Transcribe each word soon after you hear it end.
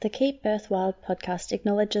The Keep Birth Wild podcast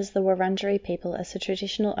acknowledges the Wurundjeri people as the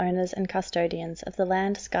traditional owners and custodians of the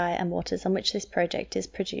land, sky and waters on which this project is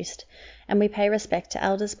produced, and we pay respect to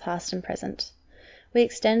elders past and present. We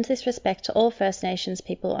extend this respect to all First Nations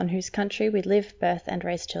people on whose country we live, birth and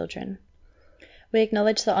raise children. We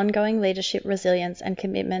acknowledge the ongoing leadership, resilience and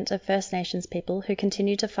commitment of First Nations people who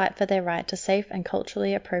continue to fight for their right to safe and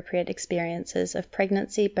culturally appropriate experiences of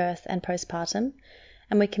pregnancy, birth and postpartum,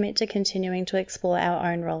 and we commit to continuing to explore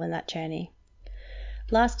our own role in that journey.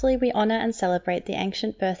 Lastly, we honour and celebrate the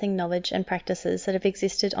ancient birthing knowledge and practices that have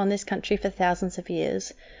existed on this country for thousands of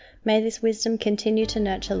years. May this wisdom continue to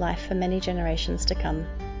nurture life for many generations to come.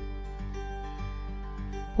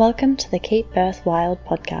 Welcome to the Keep Birth Wild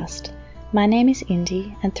podcast. My name is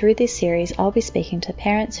Indy, and through this series I'll be speaking to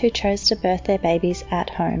parents who chose to birth their babies at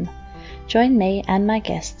home. Join me and my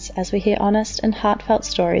guests as we hear honest and heartfelt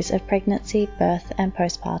stories of pregnancy, birth and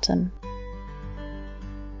postpartum.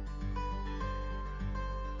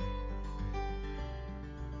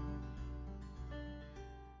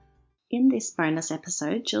 In this bonus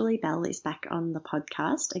episode, Julie Bell is back on the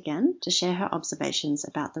podcast again to share her observations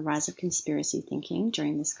about the rise of conspiracy thinking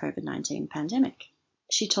during this COVID-19 pandemic.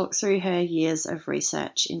 She talks through her years of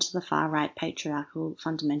research into the far-right patriarchal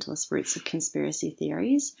fundamentalist roots of conspiracy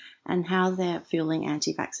theories and how they're fueling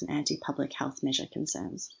anti-vax and anti-public health measure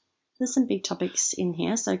concerns. There's some big topics in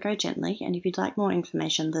here, so go gently, and if you'd like more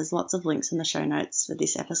information, there's lots of links in the show notes for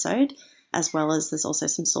this episode, as well as there's also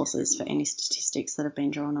some sources for any statistics that have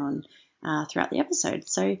been drawn on throughout the episode.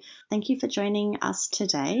 So thank you for joining us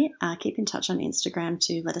today. Keep in touch on Instagram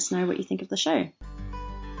to let us know what you think of the show.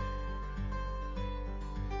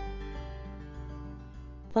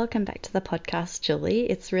 Welcome back to the podcast, Julie.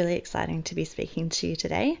 It's really exciting to be speaking to you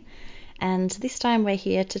today. And this time we're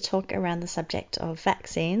here to talk around the subject of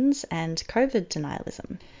vaccines and COVID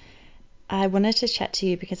denialism. I wanted to chat to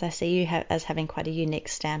you because I see you as having quite a unique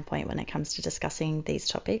standpoint when it comes to discussing these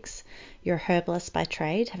topics. You're a herbalist by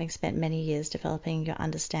trade, having spent many years developing your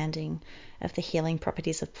understanding of the healing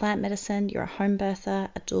properties of plant medicine. You're a home birther,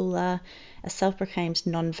 a doula, a self-proclaimed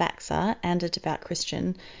non-vaxxer, and a devout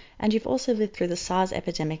Christian. And you've also lived through the SARS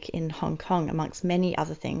epidemic in Hong Kong, amongst many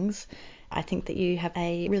other things. I think that you have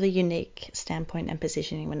a really unique standpoint and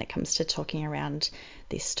positioning when it comes to talking around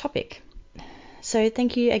this topic. So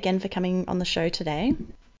thank you again for coming on the show today.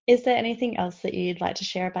 Is there anything else that you'd like to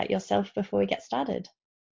share about yourself before we get started?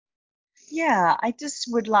 Yeah, I just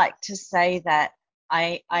would like to say that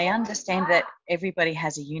I understand that everybody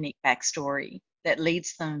has a unique backstory that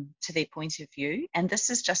leads them to their point of view, and this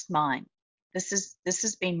is just mine. This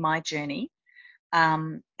has been my journey,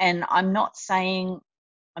 and I'm not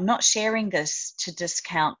sharing this to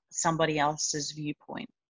discount somebody else's viewpoint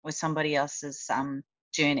or somebody else's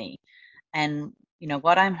journey. And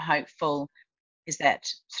what I'm hopeful is that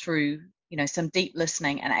through some deep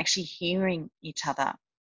listening and actually hearing each other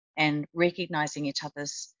and recognizing each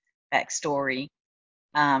other's backstory,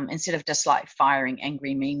 instead of just like firing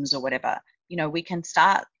angry memes or whatever, we can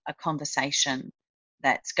start a conversation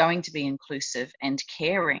that's going to be inclusive and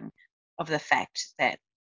caring of the fact that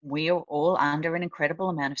we are all under an incredible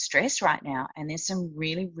amount of stress right now, and there's some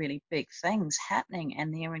really, really big things happening,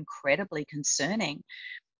 and they're incredibly concerning.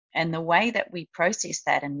 And the way that we process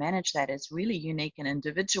that and manage that is really unique and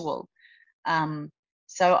individual.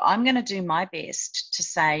 So I'm going to do my best to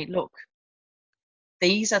say, look,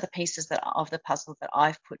 these are the pieces of the puzzle that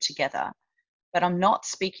I've put together, but I'm not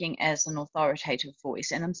speaking as an authoritative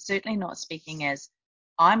voice, and I'm certainly not speaking as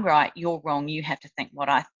I'm right, you're wrong, you have to think what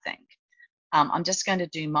I think. I'm just going to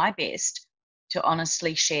do my best to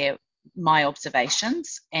honestly share my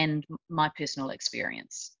observations and my personal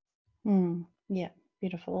experience. Yeah,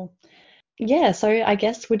 beautiful. Yeah, so I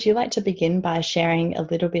guess, would you like to begin by sharing a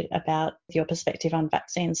little bit about your perspective on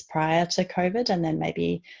vaccines prior to COVID, and then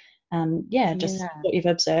maybe, just what you've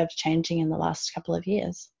observed changing in the last couple of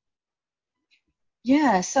years?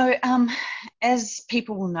 Yeah, so as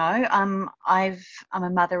people will know, I'm a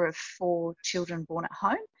mother of 4 children born at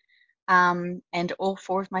home, and all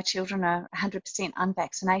 4 of my children are 100%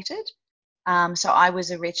 unvaccinated. So I was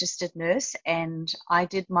a registered nurse, and I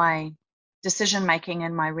did my decision making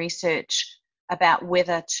and my research about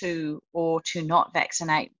whether to or to not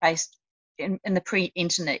vaccinate based in the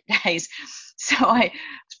pre-internet days. So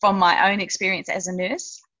from my own experience as a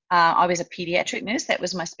nurse, I was a pediatric nurse. That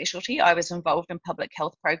was my specialty. I was involved in public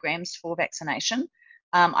health programs for vaccination.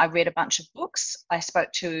 I read a bunch of books. I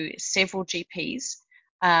spoke to several GPs,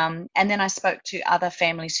 and then I spoke to other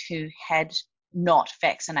families who had not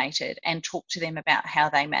vaccinated and talked to them about how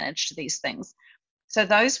they managed these things. So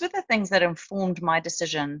those were the things that informed my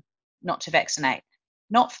decision not to vaccinate.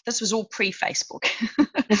 not, this was all pre-Facebook,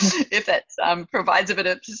 if that provides a bit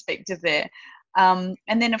of perspective there. And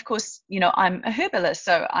then, of course, I'm a herbalist,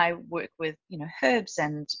 so I work with, herbs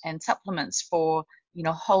and supplements for,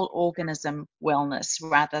 whole organism wellness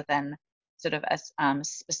rather than sort of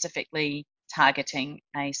specifically targeting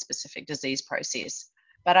a specific disease process.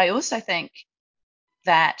 But I also think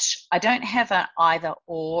that I don't have an either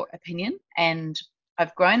or opinion, and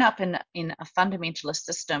I've grown up in a fundamentalist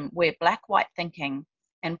system where black-white thinking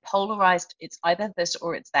and polarized, it's either this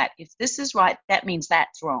or it's that. If this is right, that means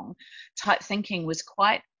that's wrong. Type thinking was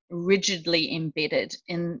quite rigidly embedded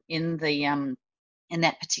in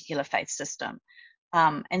that particular faith system.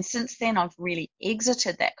 And since then, I've really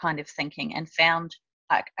exited that kind of thinking and found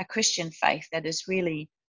a Christian faith that is really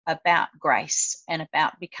about grace and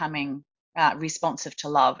about becoming responsive to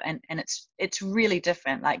love, and it's really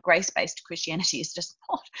different. Like, grace-based Christianity is just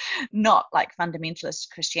not like fundamentalist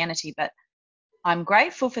Christianity. But I'm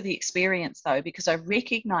grateful for the experience, though, because I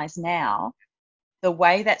recognize now the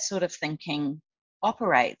way that sort of thinking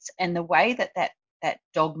operates, and the way that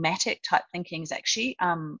dogmatic type thinking is actually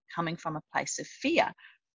coming from a place of fear.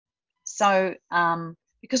 So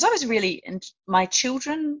because I was really, my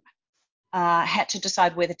children had to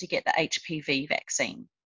decide whether to get the HPV vaccine.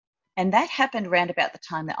 And that happened around about the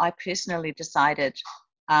time that I personally decided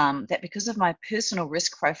that because of my personal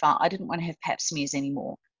risk profile, I didn't want to have pap smears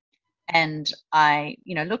anymore. And I,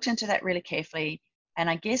 looked into that really carefully. And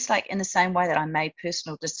I guess, like, in the same way that I made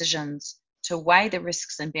personal decisions to weigh the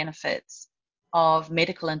risks and benefits of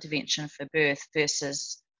medical intervention for birth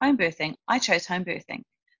versus home birthing, I chose home birthing.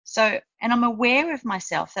 So, and I'm aware of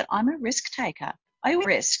myself that I'm a risk taker. I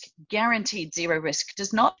risk, guaranteed zero risk,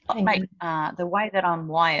 does not make the way that I'm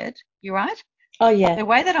wired. You're right? Oh, yeah. The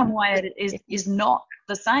way that I'm wired is not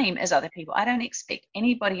the same as other people. I don't expect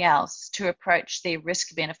anybody else to approach their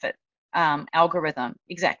risk benefit algorithm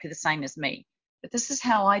exactly the same as me. But this is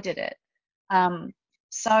how I did it.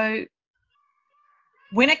 So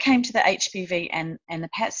when it came to the HPV and the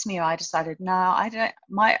pap smear, I decided, no,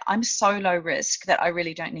 I'm so low risk that I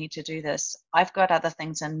really don't need to do this. I've got other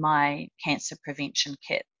things in my cancer prevention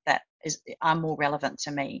kit that are more relevant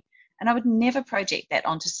to me. And I would never project that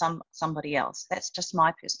onto somebody else. That's just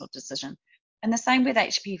my personal decision. And the same with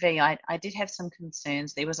HPV. I did have some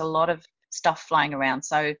concerns. There was a lot of stuff flying around.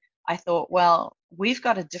 So I thought, well, we've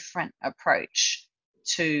got a different approach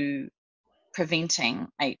to preventing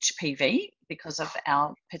HPV because of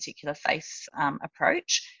our particular faith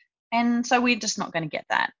approach. And so we're just not going to get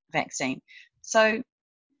that vaccine. So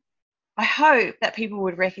I hope that people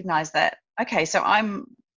would recognize that, okay, so I've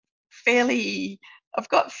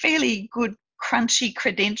got fairly good crunchy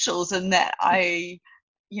credentials in that I'm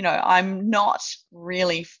not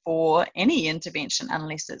really for any intervention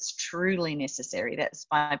unless it's truly necessary. That's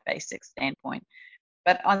my basic standpoint.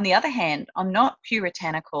 But on the other hand, I'm not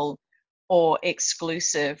puritanical or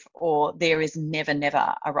exclusive, or there is never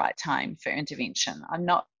a right time for intervention. I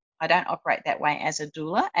don't operate that way as a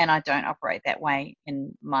doula, and I don't operate that way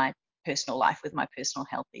in my personal life with my personal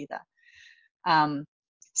health either.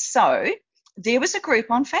 So there was a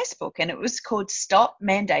group on Facebook, and it was called Stop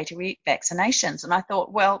Mandatory Vaccinations. And I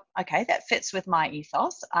thought, well, okay, that fits with my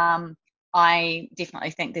ethos. I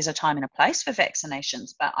definitely think there's a time and a place for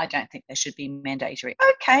vaccinations, but I don't think they should be mandatory.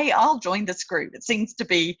 Okay, I'll join this group. It seems to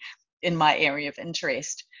be in my area of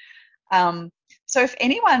interest. So if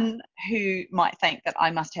anyone who might think that I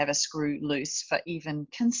must have a screw loose for even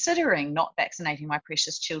considering not vaccinating my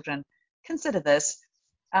precious children, consider this.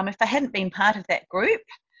 If they hadn't been part of that group,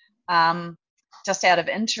 just out of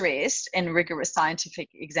interest in rigorous scientific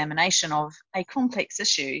examination of a complex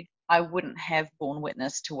issue, I wouldn't have borne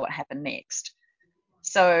witness to what happened next.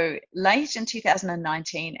 So late in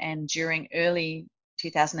 2019 and during early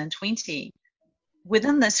 2020,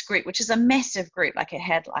 within this group, which is a massive group, like it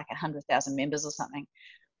had like 100,000 members or something,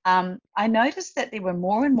 I noticed that there were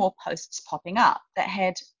more and more posts popping up that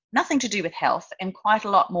had nothing to do with health and quite a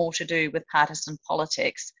lot more to do with partisan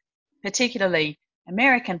politics, particularly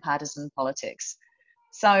American partisan politics.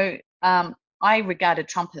 So I regarded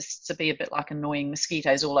Trumpists to be a bit like annoying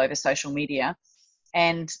mosquitoes all over social media.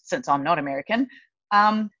 And since I'm not American,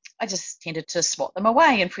 I just tended to swat them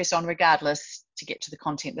away and press on regardless to get to the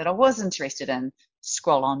content that I was interested in,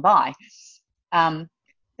 scroll on by.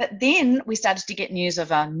 But then we started to get news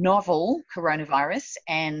of a novel coronavirus,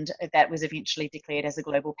 and that was eventually declared as a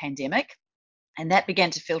global pandemic. And that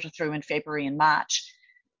began to filter through in February and March.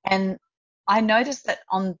 And I noticed that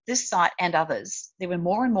on this site and others, there were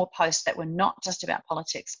more and more posts that were not just about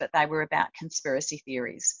politics, but they were about conspiracy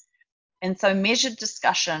theories. And so measured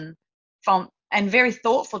discussion from and very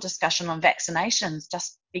thoughtful discussion on vaccinations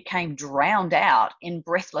just became drowned out in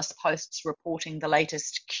breathless posts reporting the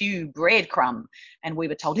latest Q breadcrumb, and we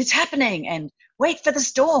were told it's happening and wait for the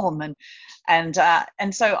storm, and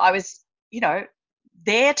so I was,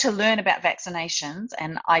 there to learn about vaccinations,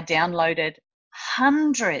 and I downloaded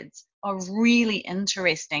hundreds of really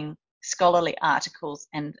interesting scholarly articles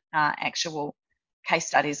and actual case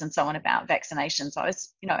studies and so on about vaccinations. I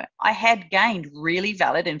was, I had gained really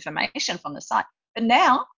valid information from the site. But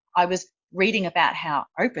now I was reading about how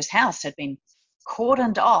Oprah's house had been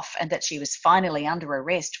cordoned off and that she was finally under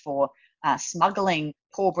arrest for smuggling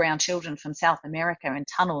poor brown children from South America in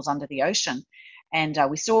tunnels under the ocean. And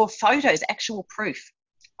we saw photos, actual proof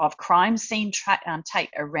of crime scene tape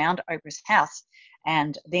around Oprah's house.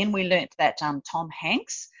 And then we learnt that Tom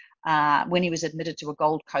Hanks, when he was admitted to a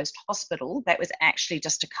Gold Coast hospital, that was actually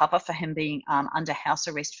just a cover for him being under house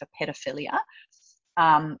arrest for pedophilia.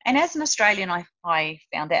 And as an Australian, I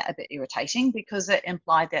found that a bit irritating because it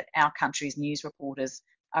implied that our country's news reporters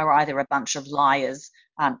are either a bunch of liars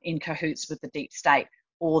in cahoots with the deep state,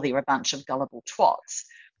 or they're a bunch of gullible twats.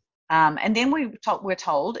 And then we're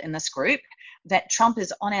told in this group that Trump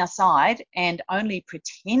is on our side and only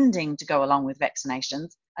pretending to go along with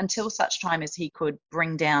vaccinations until such time as he could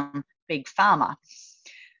bring down Big Pharma.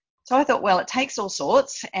 So I thought, well, it takes all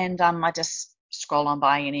sorts, and I just scroll on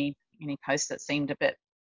by any post that seemed a bit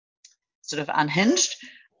sort of unhinged.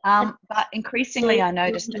 But increasingly I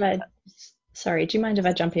noticed... Sorry, do you mind if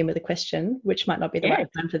I jump in with a question, which might not be the right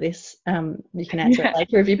time for this? You can answer it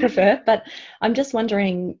later if you prefer. But I'm just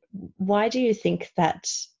wondering, why do you think that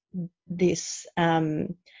this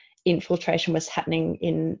infiltration was happening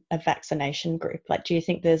in a vaccination group? Like, do you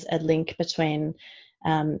think there's a link between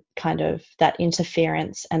kind of that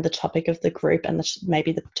interference and the topic of the group and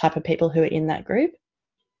maybe the type of people who are in that group?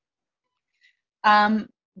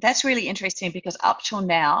 That's really interesting, because up till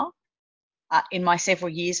now, in my several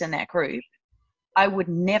years in that group, I would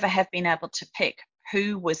never have been able to pick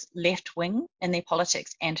who was left-wing in their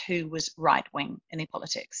politics and who was right-wing in their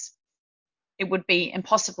politics. It would be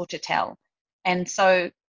impossible to tell. And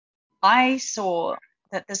so I saw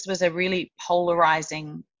that this was a really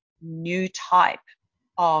polarizing new type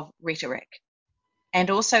of rhetoric. And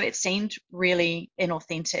also it seemed really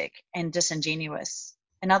inauthentic and disingenuous.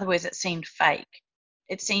 In other words, it seemed fake.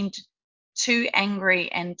 It seemed too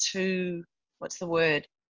angry and too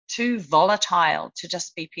volatile to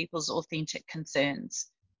just be people's authentic concerns.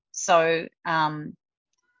 So,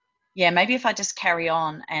 maybe if I just carry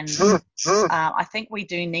on, and I think we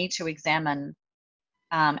do need to examine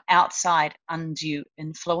outside undue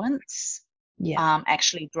influence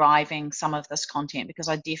actually driving some of this content, because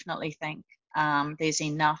I definitely think there's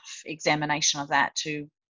enough examination of that to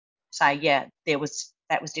say, that was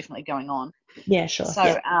definitely going on. Yeah, sure.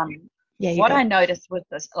 So, what I noticed was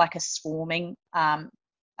this, like a swarming and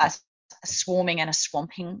a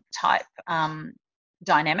swamping type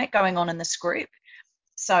dynamic going on in this group.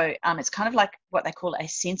 So it's kind of like what they call a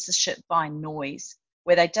censorship by noise,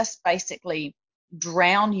 where they just basically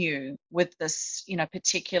drown you with this,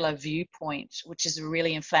 particular viewpoint, which is a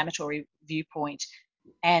really inflammatory viewpoint,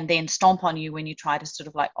 and then stomp on you when you try to sort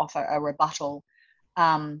of like offer a rebuttal,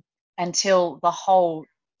 until the whole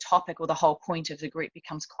topic or the whole point of the group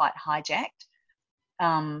becomes quite hijacked.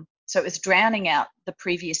 So it was drowning out the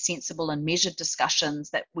previous sensible and measured discussions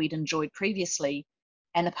that we'd enjoyed previously,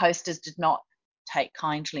 and the posters did not take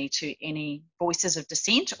kindly to any voices of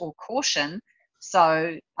dissent or caution.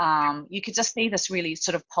 So you could just see this really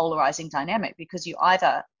sort of polarizing dynamic, because you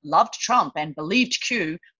either loved Trump and believed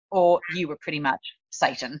Q, or you were pretty much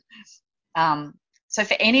Satan. So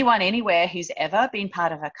for anyone anywhere who's ever been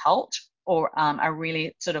part of a cult or a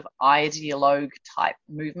really sort of ideologue type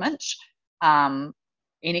movement,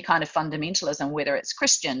 any kind of fundamentalism, whether it's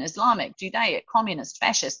Christian, Islamic, Judaic, communist,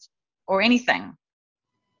 fascist, or anything,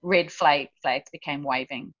 red flags became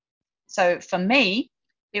waving. So for me,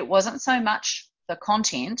 it wasn't so much the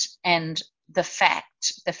content and the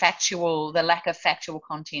lack of factual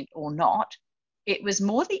content or not. It was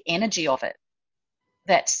more the energy of it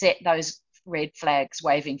that set those red flags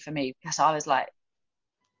waving for me, because I was like,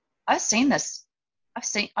 I've seen this.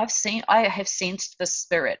 I have sensed this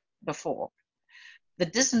spirit before. The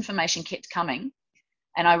disinformation kept coming,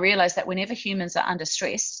 and I realized that whenever humans are under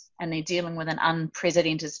stress and they're dealing with an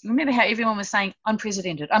unprecedented, remember how everyone was saying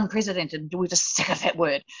unprecedented, we're just sick of that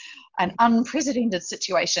word, an unprecedented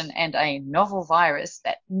situation and a novel virus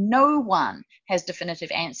that no one has definitive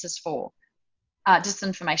answers for.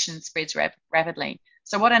 Disinformation spreads rapidly.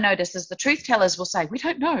 So what I noticed is the truth tellers will say, we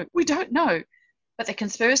don't know. But the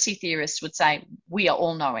conspiracy theorists would say, we are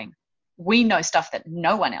all knowing. We know stuff that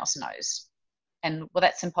no one else knows. And well,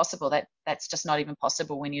 that's impossible. That's just not even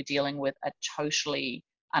possible when you're dealing with a totally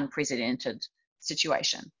unprecedented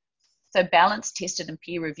situation. So balanced, tested, and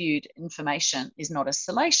peer-reviewed information is not as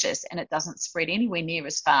salacious, and it doesn't spread anywhere near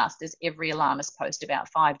as fast as every alarmist post about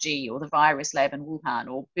 5G or the virus lab in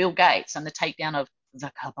Wuhan or Bill Gates and the takedown of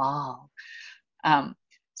the cabal.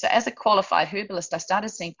 So as a qualified herbalist, I started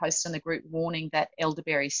seeing posts in the group warning that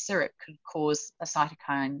elderberry syrup could cause a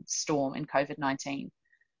cytokine storm in COVID-19.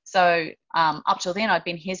 So up till then, I'd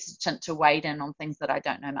been hesitant to wade in on things that I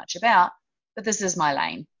don't know much about, but this is my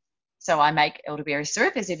lane. So I make elderberry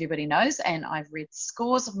syrup, as everybody knows, and I've read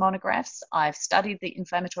scores of monographs. I've studied the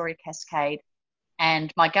inflammatory cascade,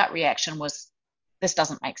 and my gut reaction was, this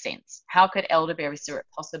doesn't make sense. How could elderberry syrup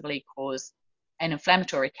possibly cause an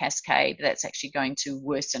inflammatory cascade that's actually going to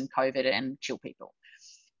worsen COVID and kill people?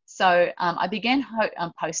 So I began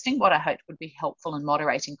posting what I hoped would be helpful and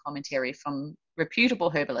moderating commentary from reputable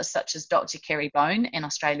herbalists such as Dr. Kerry Bone in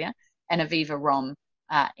Australia and Aviva Romm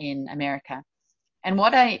in America. And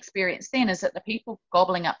what I experienced then is that the people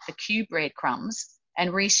gobbling up the Q breadcrumbs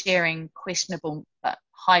and resharing questionable but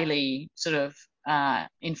highly sort of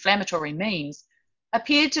inflammatory memes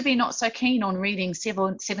appeared to be not so keen on reading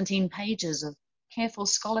 17 pages of careful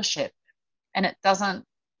scholarship, and it doesn't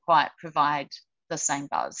quite provide the same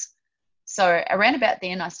buzz. So around about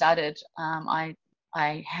then I started, I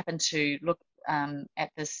happened to look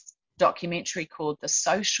at this documentary called The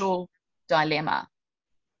Social Dilemma.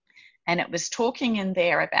 And it was talking in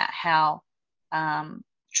there about how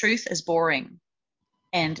truth is boring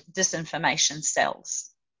and disinformation sells.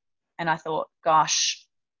 And I thought, gosh,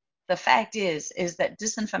 the fact is that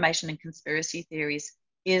disinformation and conspiracy theories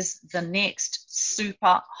is the next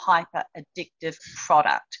super hyper addictive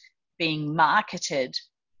product being marketed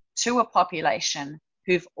to a population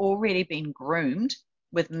who've already been groomed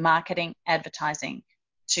with marketing advertising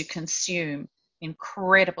to consume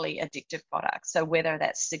incredibly addictive products. So whether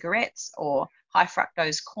that's cigarettes or high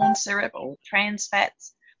fructose corn syrup or trans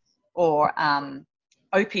fats or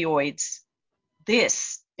opioids,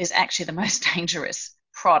 this is actually the most dangerous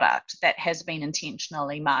product that has been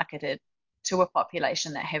intentionally marketed to a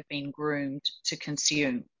population that have been groomed to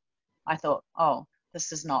consume. I thought, oh,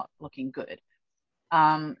 this is not looking good.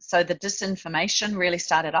 So the disinformation really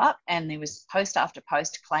started up, and there was post after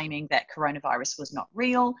post claiming that coronavirus was not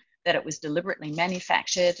real, that it was deliberately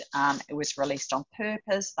manufactured, it was released on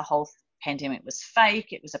purpose, the whole pandemic was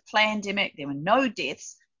fake, it was a plandemic, there were no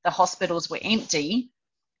deaths, the hospitals were empty,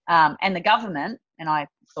 and the government, and I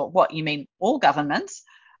thought, what, you mean all governments,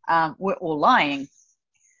 were all lying.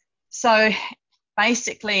 So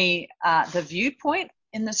basically, the viewpoint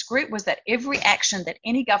in this group was that every action that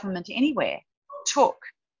any government anywhere took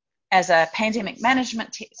as a pandemic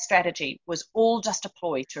management strategy was all just a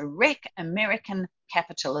ploy to wreck American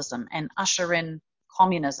capitalism and usher in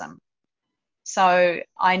communism. So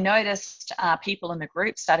I noticed people in the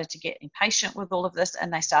group started to get impatient with all of this,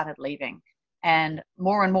 and they started leaving. And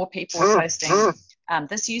more people were posting,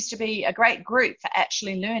 this used to be a great group for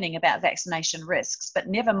actually learning about vaccination risks, but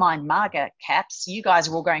never mind MAGA caps, you guys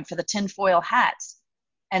are all going for the tinfoil hats.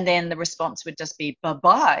 And then the response would just be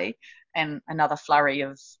bye-bye, and another flurry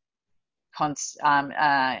of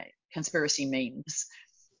conspiracy memes.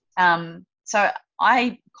 So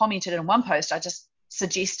I commented in one post, I just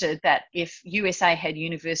suggested that if USA had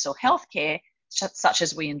universal health care, such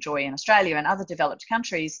as we enjoy in Australia and other developed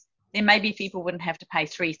countries, then maybe people wouldn't have to pay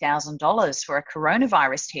 $3,000 for a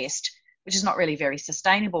coronavirus test, which is not really very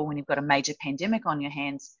sustainable when you've got a major pandemic on your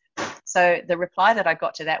hands. So the reply that I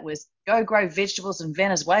got to that was, go grow vegetables in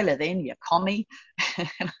Venezuela then, you commie.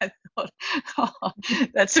 And I thought, oh,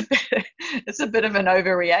 that's a bit of an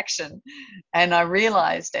overreaction. And I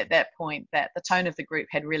realized at that point that the tone of the group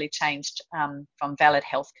had really changed from valid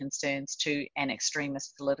health concerns to an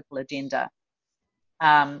extremist political agenda.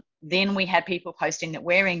 Then we had people posting that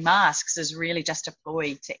wearing masks is really just a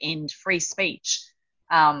ploy to end free speech.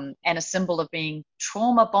 And a symbol of being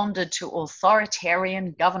trauma bonded to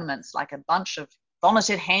authoritarian governments, like a bunch of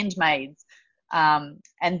bonneted handmaids. And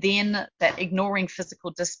then that ignoring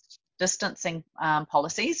physical distancing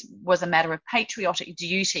policies was a matter of patriotic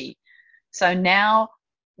duty. So now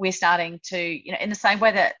we're starting to, in the same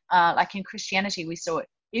way that like in Christianity, we saw it,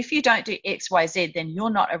 if you don't do X, Y, Z, then you're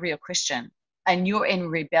not a real Christian and you're in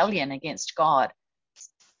rebellion against God.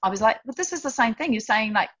 I was like, well, this is the same thing. You're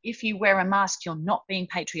saying, like, if you wear a mask, you're not being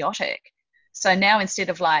patriotic. So now instead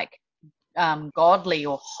of like godly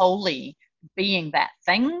or holy being that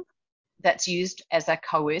thing that's used as a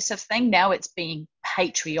coercive thing, now it's being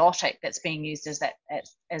patriotic that's being used as that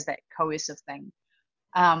coercive thing.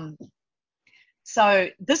 So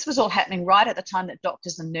this was all happening right at the time that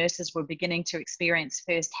doctors and nurses were beginning to experience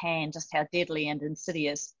firsthand just how deadly and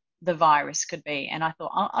insidious the virus could be. And I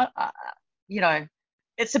thought, you know,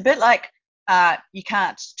 it's a bit like you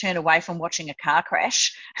can't turn away from watching a car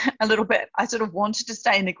crash a little bit. I sort of wanted to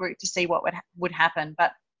stay in the group to see what would happen.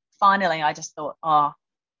 But finally, I just thought, oh,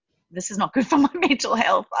 this is not good for my mental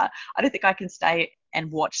health. I don't think I can stay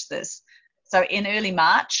and watch this. So in early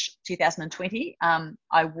March 2020,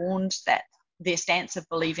 I warned that their stance of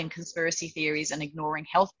believing conspiracy theories and ignoring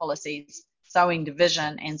health policies, sowing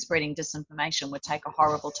division and spreading disinformation would take a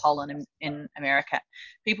horrible toll in America.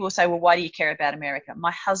 People will say, well, why do you care about America?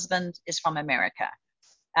 My husband is from America.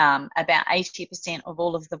 About 80% of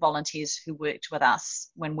all of the volunteers who worked with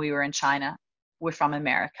us when we were in China were from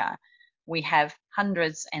America. We have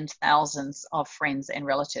hundreds and thousands of friends and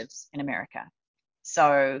relatives in America.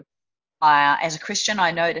 So as a Christian,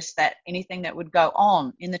 I noticed that anything that would go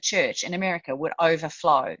on in the church in America would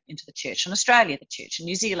overflow into the church in Australia, the church in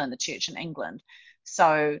New Zealand, the church in England.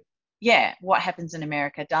 So, yeah, what happens in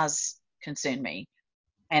America does concern me,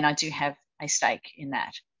 and I do have a stake in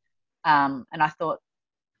that. And I thought,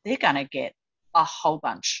 they're going to get a whole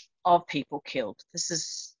bunch of people killed. This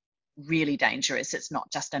is really dangerous. It's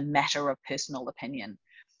not just a matter of personal opinion.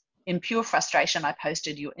 In pure frustration, I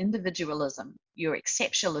posted, your individualism, your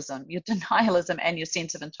exceptionalism, your denialism, and your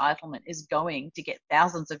sense of entitlement is going to get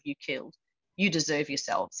thousands of you killed. You deserve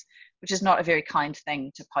yourselves, which is not a very kind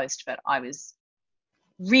thing to post, but I was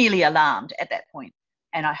really alarmed at that point.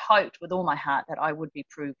 And I hoped with all my heart that I would be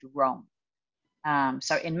proved wrong.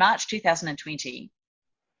 So in March 2020,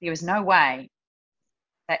 there was no way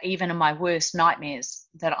that even in my worst nightmares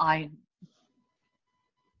that I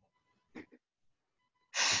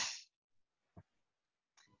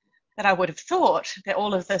would have thought that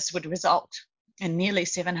all of this would result in nearly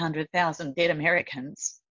 700,000 dead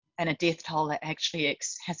Americans and a death toll that actually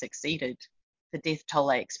has exceeded the death toll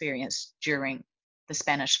they experienced during the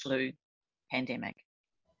Spanish flu pandemic,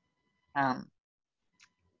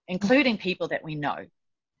 including people that we know.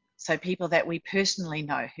 So people that we personally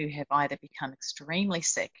know who have either become extremely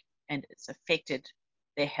sick and it's affected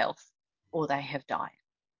their health or they have died.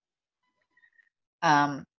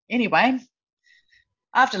 Anyway,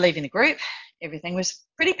 after leaving the group, everything was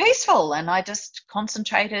pretty peaceful, and I just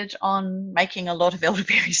concentrated on making a lot of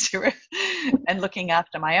elderberry syrup and looking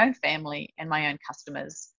after my own family and my own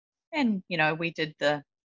customers. And, we did the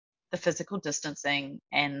physical distancing,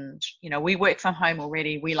 and, we work from home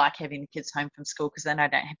already. We like having the kids home from school because then I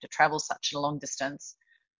don't have to travel such a long distance.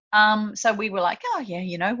 So we were like, oh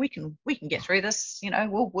yeah, we can get through this.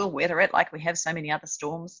 We'll weather it like we have so many other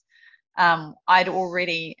storms. I'd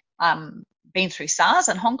already been through SARS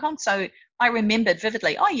in Hong Kong, so I remembered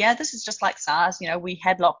vividly, oh yeah, this is just like SARS. We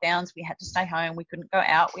had lockdowns, we had to stay home, we couldn't go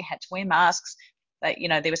out, we had to wear masks. But,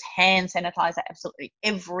 there was hand sanitizer absolutely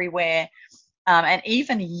everywhere. And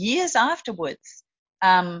even years afterwards,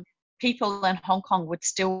 people in Hong Kong would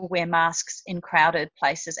still wear masks in crowded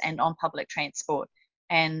places and on public transport.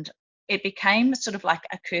 And it became sort of like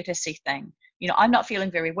a courtesy thing. I'm not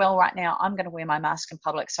feeling very well right now. I'm going to wear my mask in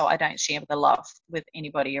public so I don't share the love with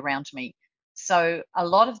anybody around me. So a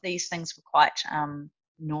lot of these things were quite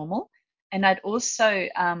normal. And I'd also,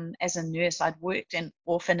 as a nurse, I'd worked in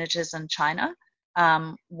orphanages in China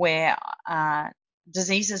where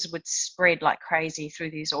diseases would spread like crazy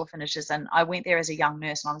through these orphanages. And I went there as a young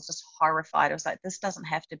nurse and I was just horrified. I was like, this doesn't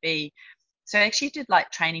have to be. So I actually did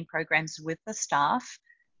like training programs with the staff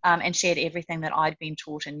and shared everything that I'd been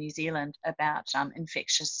taught in New Zealand about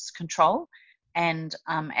infectious control. And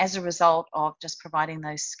as a result of just providing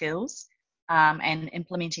those skills and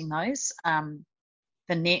implementing those,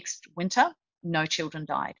 the next winter, no children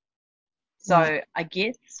died. So I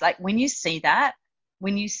guess like when you see that,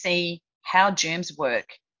 when you see how germs work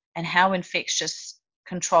and how infectious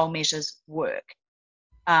control measures work,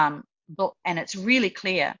 and it's really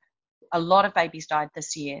clear, a lot of babies died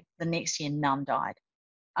this year. The next year, none died.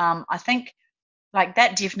 I think like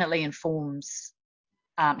that definitely informs,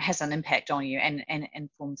 has an impact on you and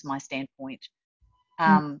informs my standpoint.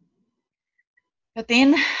 But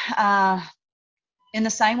then in the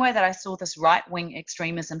same way that I saw this right-wing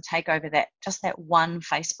extremism take over that one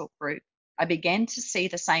Facebook group, I began to see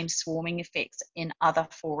the same swarming effects in other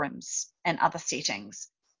forums and other settings.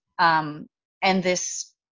 And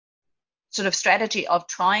this sort of strategy of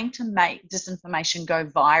trying to make disinformation go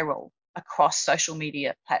viral across social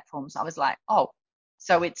media platforms. I was like, oh,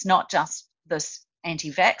 so it's not just this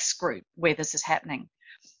anti-vax group where this is happening.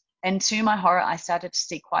 And to my horror, I started to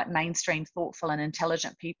see quite mainstream, thoughtful and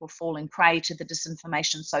intelligent people falling prey to the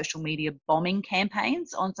disinformation social media bombing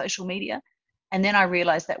campaigns on social media. And then I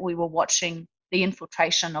realized that we were watching the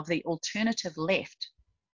infiltration of the alternative left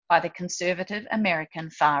by the conservative American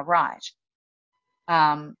far right.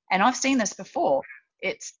 And I've seen this before.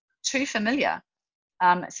 It's too familiar.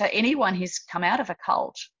 So anyone who's come out of a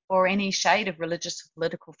cult or any shade of religious or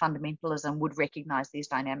political fundamentalism would recognize these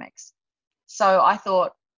dynamics. So I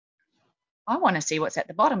thought, I want to see what's at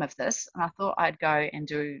the bottom of this. And I thought I'd go and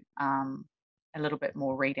do a little bit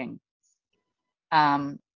more reading.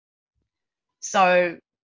 So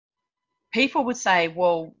people would say,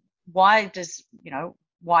 well, why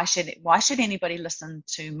should anybody listen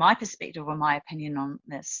to my perspective or my opinion on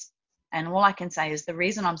this? And all I can say is the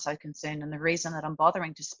reason I'm so concerned and the reason that I'm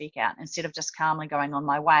bothering to speak out instead of just calmly going on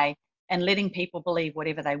my way and letting people believe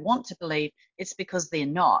whatever they want to believe, it's because they're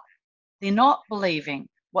not. They're not believing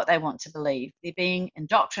what they want to believe. They're being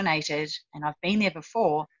indoctrinated, and I've been there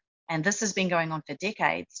before, and this has been going on for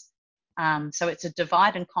decades. So it's a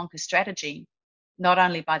divide and conquer strategy, not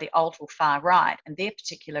only by the ultra far right and their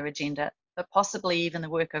particular agenda, but possibly even the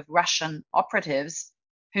work of Russian operatives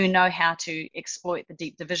who know how to exploit the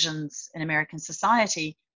deep divisions in American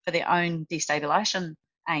society for their own destabilization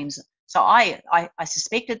aims. So I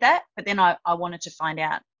suspected that, but then I wanted to find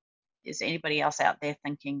out, is anybody else out there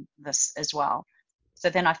thinking this as well? So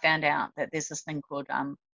then I found out that there's this thing called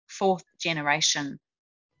fourth generation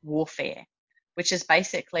warfare, which is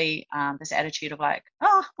basically this attitude of like,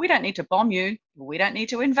 oh, we don't need to bomb you, we don't need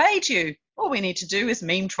to invade you, all we need to do is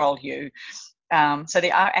meme troll you. So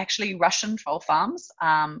there are actually Russian troll farms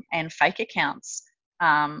and fake accounts.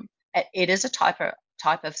 It is a type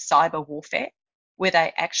of cyber warfare where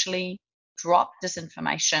they actually drop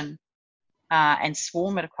disinformation and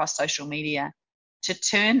swarm it across social media to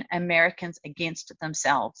turn Americans against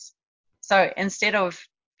themselves. So instead of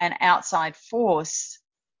an outside force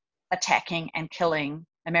attacking and killing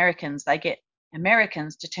Americans, they get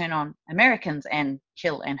Americans to turn on Americans and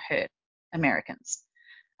kill and hurt Americans.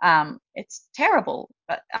 It's terrible,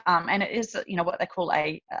 but and it is what they call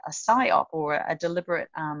a psyop or a deliberate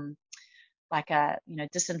like a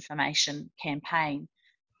disinformation campaign.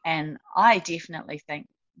 And I definitely think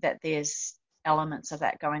that there's elements of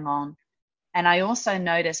that going on. And I also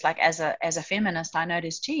noticed, like as a feminist, I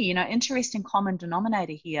noticed, gee, interesting common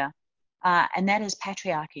denominator here, and that is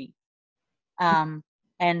patriarchy. And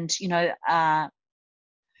I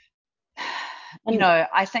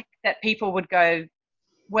think that people would go,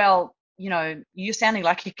 well, you're sounding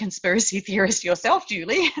like a conspiracy theorist yourself,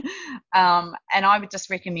 Julie. And I would just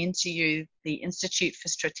recommend to you the Institute for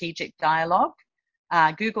Strategic Dialogue.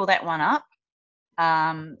 Google that one up.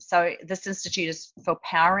 So this institute is for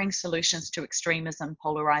powering solutions to extremism,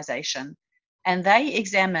 polarization, and they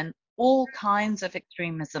examine all kinds of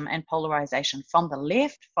extremism and polarization from the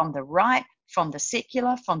left, from the right, from the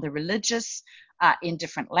secular, from the religious, in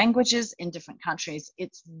different languages, in different countries.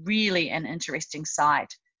 It's really an interesting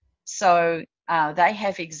site. So they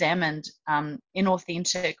have examined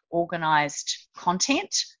inauthentic, organized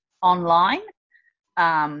content online.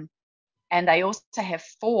 And they also have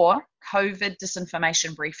 4 COVID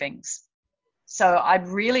disinformation briefings. So I'd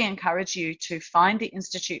really encourage you to find the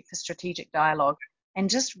Institute for Strategic Dialogue and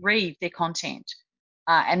just read their content.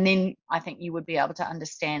 And then I think you would be able to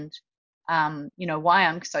understand, why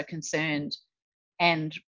I'm so concerned.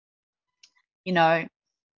 And,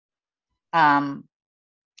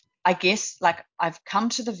 I guess, like, I've come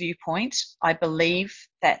to the viewpoint, I believe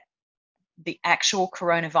that the actual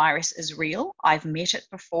coronavirus is real. I've met it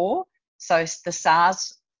before. So the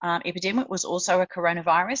SARS epidemic was also a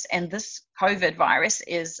coronavirus, and this COVID virus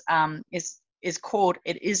is called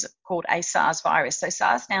a SARS virus. So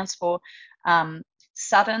SARS stands for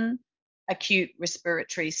sudden acute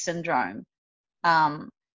respiratory syndrome,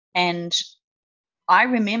 and I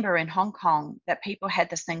remember in Hong Kong that people had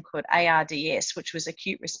this thing called ARDS, which was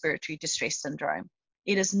acute respiratory distress syndrome.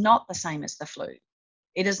 It is not the same as the flu.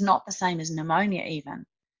 It is not the same as pneumonia even.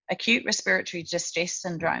 Acute respiratory distress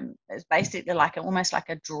syndrome is basically almost like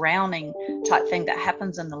a drowning type thing that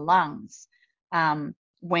happens in the lungs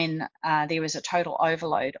when there is a total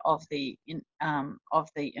overload of the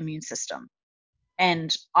immune system.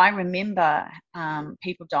 And I remember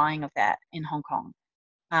people dying of that in Hong Kong.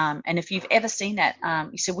 And if you've ever seen that,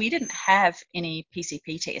 so we didn't have any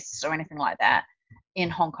PCP tests or anything like that in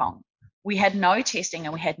Hong Kong. We had no testing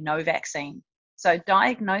and we had no vaccine. So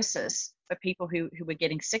diagnosis for people who were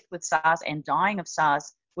getting sick with SARS and dying of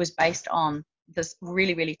SARS was based on this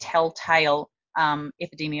really, really telltale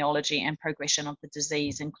epidemiology and progression of the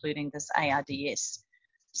disease, including this ARDS.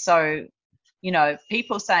 So,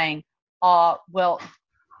 people saying, oh, well,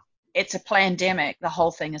 it's a pandemic, the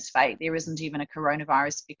whole thing is fake. There isn't even a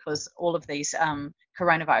coronavirus because all of these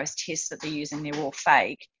coronavirus tests that they're using, they're all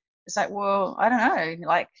fake. It's like, well, I don't know,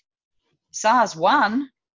 like SARS 1,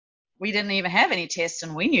 we didn't even have any tests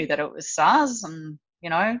and we knew that it was SARS. And,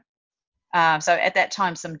 so at that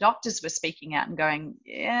time, some doctors were speaking out and going,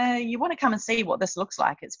 yeah, you want to come and see what this looks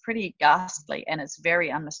like. It's pretty ghastly and it's very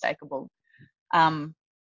unmistakable. Um,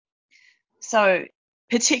 so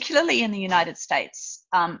particularly in the United States,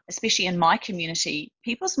 especially in my community,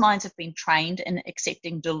 people's minds have been trained in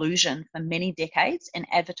accepting delusion for many decades in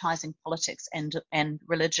advertising, politics, and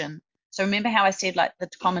religion. So remember how I said like the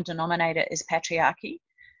common denominator is patriarchy?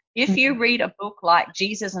 If you read a book like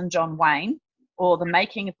Jesus and John Wayne, or The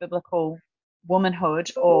Making of Biblical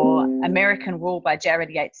Womanhood, or American Rule by Jared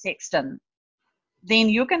Yates Sexton, then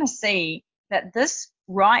you're going to see that this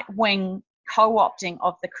right wing co opting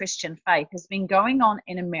of the Christian faith has been going on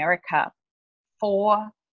in America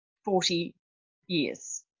for 40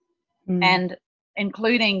 years, and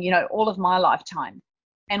including, all of my lifetime.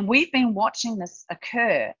 And we've been watching this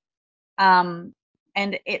occur. And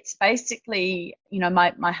it's basically,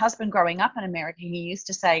 my husband growing up in America, he used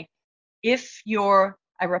to say, if you're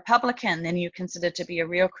a Republican, then you're considered to be a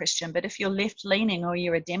real Christian. But if you're left leaning or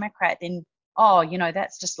you're a Democrat, then,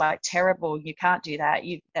 that's just like terrible. You can't do that.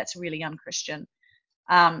 That's really unchristian.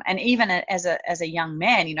 And even as a young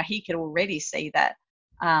man, he could already see that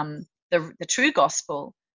the true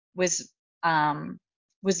gospel was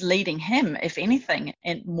leading him, if anything,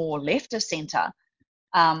 in more left of center.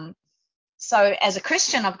 So as a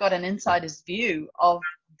Christian, I've got an insider's view of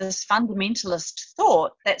this fundamentalist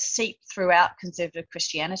thought that seeped throughout conservative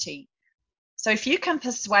Christianity. So if you can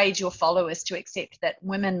persuade your followers to accept that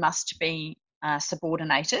women must be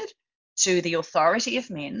subordinated to the authority of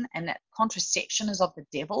men, and that contraception is of the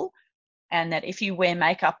devil, and that if you wear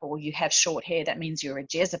makeup or you have short hair, that means you're a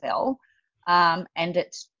Jezebel, and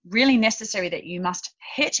it's really necessary that you must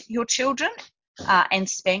hit your children and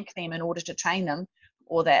spank them in order to train them,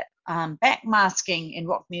 or that backmasking in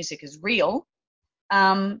rock music is real.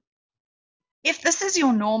 If this is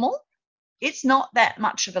your normal, it's not that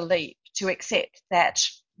much of a leap to accept that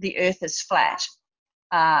the earth is flat,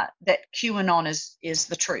 that QAnon is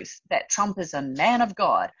the truth, that Trump is a man of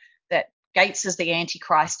God, that Gates is the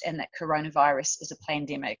Antichrist, and that coronavirus is a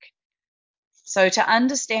pandemic. So to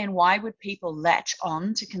understand why would people latch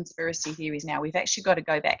on to conspiracy theories now, we've actually got to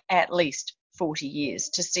go back at least 40 years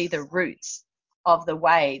to see the roots of the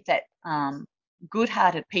way that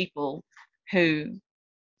good-hearted people who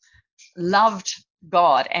loved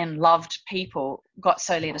God and loved people got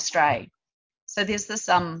so led astray. So there's this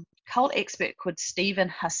cult expert called Stephen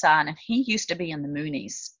Hassan, and he used to be in the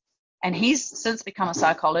Moonies. And he's since become a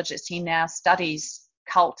psychologist. He now studies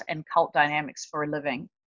cult and cult dynamics for a living.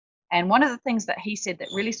 And one of the things that he said that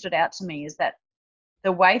really stood out to me is that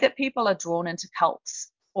the way that people are drawn into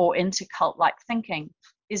cults or into cult-like thinking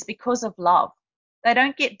is because of love. They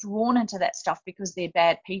don't get drawn into that stuff because they're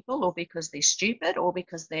bad people or because they're stupid or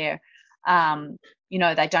because they're,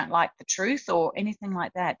 they don't like the truth or anything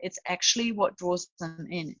like that. It's actually what draws them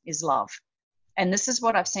in is love. And this is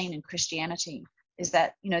what I've seen in Christianity, is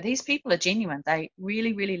that, these people are genuine. They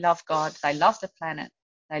really, really love God. They love the planet.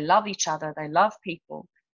 They love each other. They love people.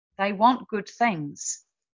 They want good things.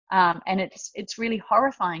 And it's really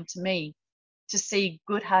horrifying to me to see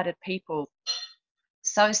good-hearted people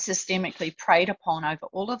so systemically preyed upon over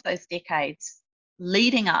all of those decades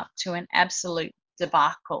leading up to an absolute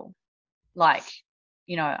debacle. Like,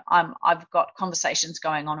 I've got conversations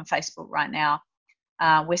going on Facebook right now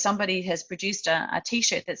where somebody has produced a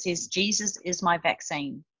t-shirt that says, Jesus is my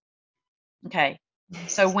vaccine. Okay.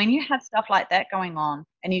 So when you have stuff like that going on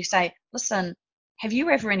and you say, listen, have you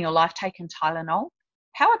ever in your life taken Tylenol?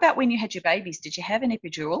 How about when you had your babies? Did you have an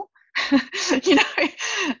epidural?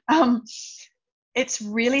 It's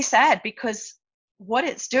really sad because what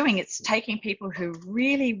it's doing, it's taking people who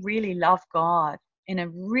really, really love God in a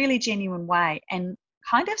really genuine way and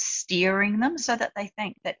kind of steering them so that they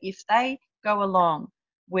think that if they go along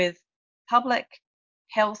with public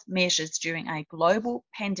health measures during a global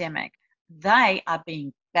pandemic, they are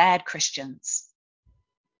being bad Christians.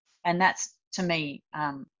 And that's, to me,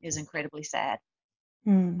 is incredibly sad.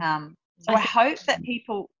 So I hope that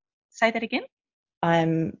people say that again.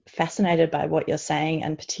 I'm fascinated by what you're saying,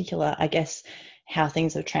 and particular, I guess, how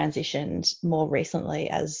things have transitioned more recently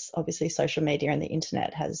as obviously social media and the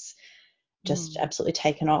internet has just absolutely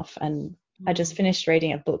taken off. And I just finished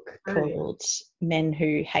reading a book called Men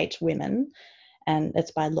Who Hate Women, and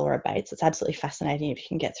it's by Laura Bates. It's absolutely fascinating if you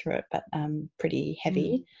can get through it, but pretty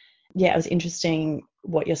heavy. Yeah, it was interesting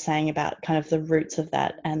what you're saying about kind of the roots of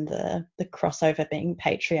that and the crossover being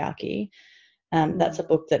patriarchy. That's a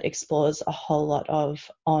book that explores a whole lot of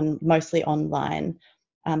mostly online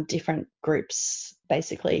different groups,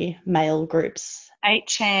 basically male groups.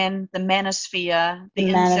 8chan, the Manosphere, The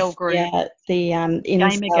the Incel group, Manosphere, the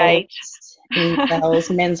incels,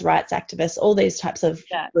 Gamergate, men's rights activists, all these types of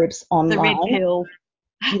yeah, groups the Red online. Pill.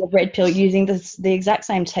 The red pill, using the exact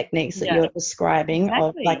same techniques that Yeah, you're describing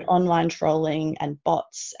of like exactly. online trolling and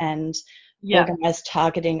bots and Yeah, organized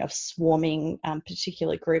targeting of swarming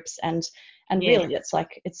particular groups, and really yes.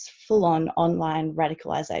 it's full on online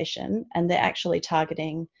radicalization, and they're actually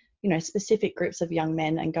targeting specific groups of young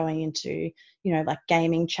men and going into like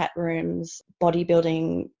gaming chat rooms,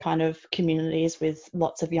 bodybuilding kind of communities with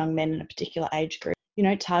lots of young men in a particular age group,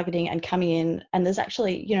 targeting and coming in. And there's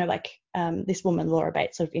actually, this woman, Laura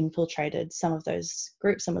Bates, sort of infiltrated some of those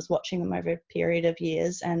groups and was watching them over a period of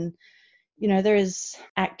years. And, there is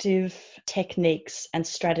active techniques and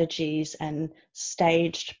strategies and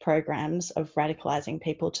staged programs of radicalizing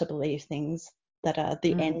people to believe things that are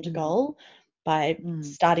the end Mm, goal by mm,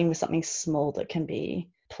 starting with something small that can be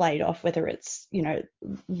played off, whether it's,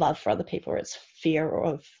 love for other people or it's fear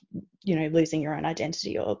of, losing your own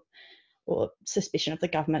identity or suspicion of the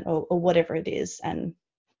government or whatever it is. And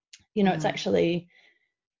it's mm. actually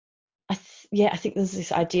I think there's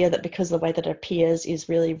this idea that because the way that it appears is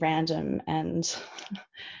really random and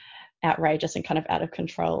outrageous and kind of out of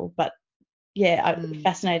control. But Mm.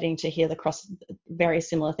 fascinating to hear the very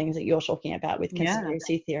similar things that you're talking about with Yeah.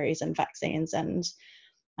 conspiracy theories and vaccines and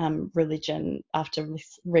religion after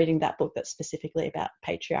reading that book that's specifically about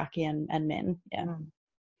patriarchy and men. Yeah. Mm.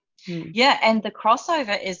 Mm. Yeah, and the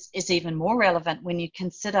crossover is even more relevant when you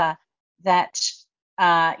consider that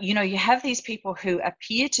you have these people who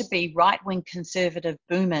appear to be right-wing conservative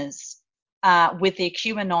boomers with their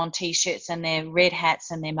QAnon t-shirts and their red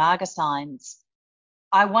hats and their MAGA signs.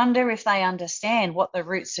 I wonder if they understand what the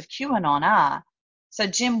roots of QAnon are. So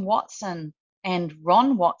Jim Watson and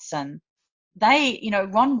Ron Watson,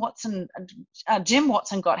 Ron Watson, Jim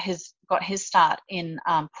Watson got his start in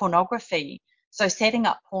pornography. So setting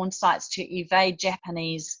up porn sites to evade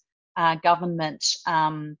Japanese government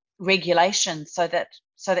regulations, so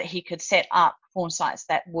that he could set up porn sites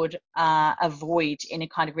that would avoid any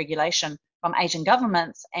kind of regulation from Asian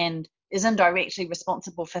governments, and is indirectly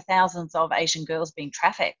responsible for thousands of Asian girls being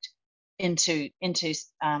trafficked into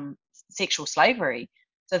sexual slavery.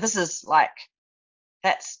 So this is like,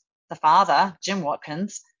 that's the father, Jim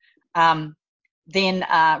Watkins. Um, then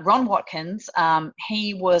Ron Watkins,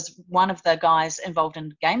 he was one of the guys involved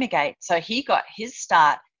in Gamergate. So he got his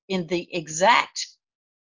start in the exact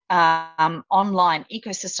online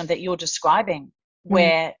ecosystem that you're describing, Mm.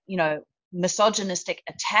 where, misogynistic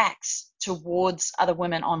attacks towards other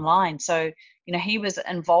women online. So, he was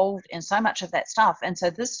involved in so much of that stuff. And so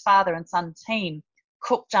this father and son team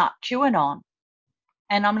cooked up QAnon.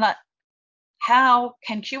 And I'm like, how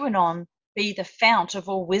can QAnon be the fount of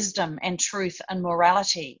all wisdom and truth and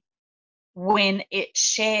morality when it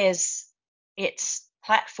shares its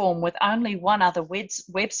platform with only one other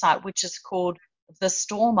website, which is called The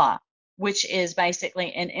Stormer, which is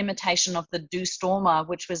basically an imitation of the Du Stormer,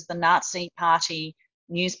 which was the Nazi Party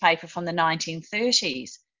newspaper from the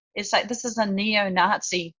 1930s. It's like, this is a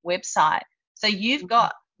neo-Nazi website. So you've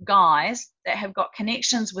got guys that have got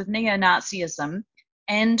connections with neo-Nazism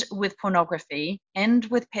and with pornography and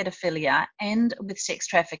with pedophilia and with sex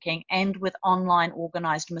trafficking and with online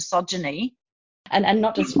organized misogyny. And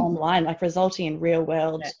not just online, like resulting in real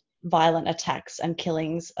world Yeah. violent attacks and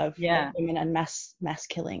killings of Yeah. women and mass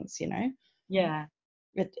killings, Yeah.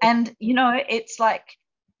 it, And, it's like,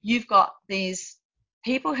 you've got these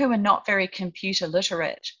people who are not very computer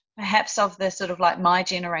literate, perhaps of the sort of like my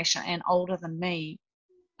generation and older than me,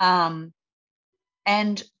 um,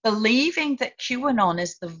 and believing that QAnon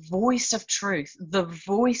is the voice of truth, the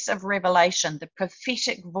voice of revelation, the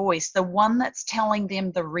prophetic voice, the one that's telling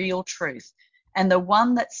them the real truth, and the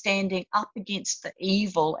one that's standing up against the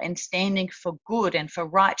evil and standing for good and for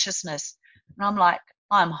righteousness. And I'm like,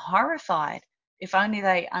 I'm horrified. If only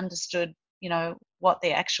they understood, what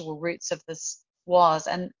the actual roots of this was.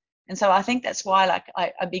 And so I think that's why, like,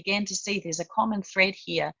 I began to see there's a common thread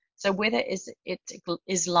here. So whether it's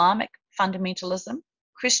Islamic fundamentalism,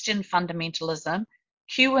 Christian fundamentalism,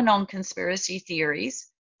 QAnon conspiracy theories,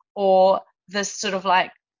 or this sort of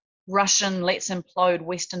like Russian let's implode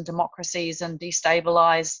Western democracies and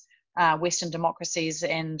destabilize Western democracies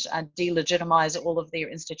and delegitimize all of their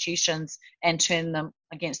institutions and turn them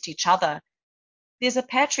against each other. There's a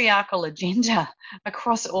patriarchal agenda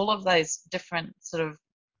across all of those different sort of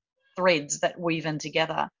threads that weave in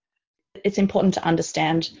together. it's important to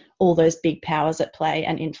understand all those big powers at play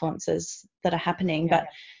and influences that are happening. Yeah.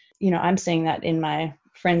 But I'm seeing that in my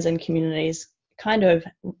friends and communities kind of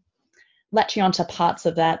latching onto parts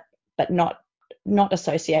of that, but not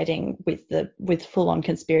associating with full-on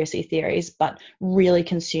conspiracy theories, but really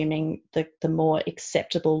consuming the more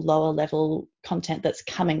acceptable lower level content that's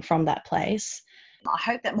coming from that place. I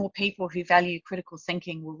hope that more people who value critical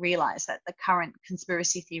thinking will realize that the current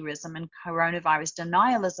conspiracy theorism and coronavirus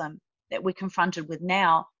denialism that we're confronted with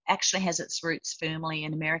now actually has its roots firmly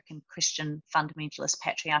in American Christian fundamentalist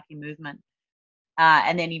patriarchy movement.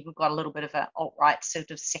 And then you've got a little bit of an alt-right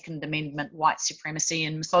sort of Second Amendment white supremacy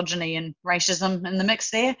and misogyny and racism in the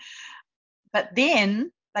mix there. But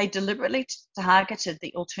then they deliberately targeted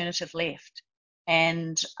the alternative left,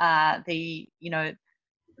 and they've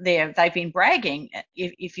been bragging.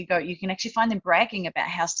 If you go, you can actually find them bragging about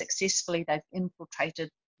how successfully they've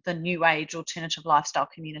infiltrated the new age alternative lifestyle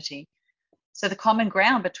community. So the common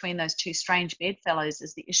ground between those two strange bedfellows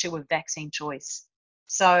is the issue of vaccine choice.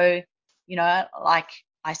 So, like,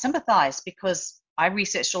 I sympathize because I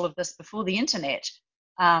researched all of this before the internet.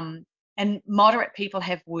 And moderate people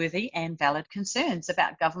have worthy and valid concerns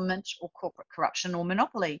about government or corporate corruption or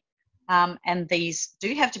monopoly. And these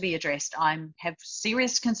do have to be addressed. I have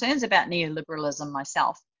serious concerns about neoliberalism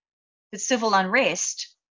myself. But civil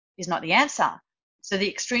unrest is not the answer. So the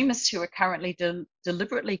extremists who are currently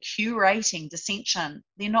deliberately curating dissension,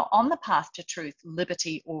 they're not on the path to truth,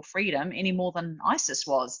 liberty, or freedom any more than ISIS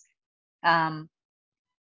was.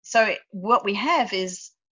 So what we have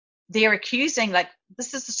is they're accusing, like,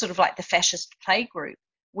 this is sort of like the fascist playgroup,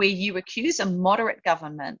 where you accuse a moderate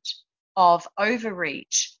government of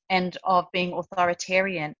overreach and of being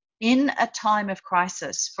authoritarian in a time of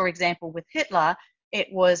crisis. For example, with Hitler,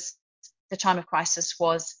 the time of crisis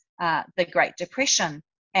was the Great Depression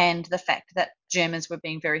and the fact that Germans were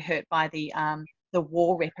being very hurt by the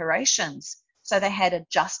war reparations. So they had a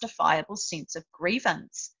justifiable sense of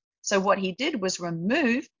grievance. So what he did was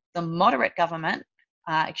remove the moderate government,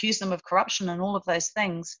 accuse them of corruption and all of those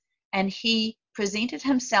things, and he presented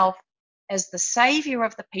himself as the savior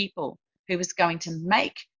of the people who was going to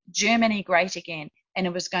make Germany great again, and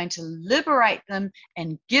it was going to liberate them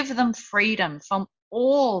and give them freedom from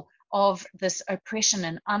all of this oppression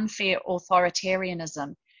and unfair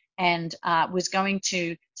authoritarianism, and was going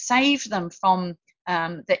to save them from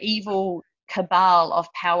the evil cabal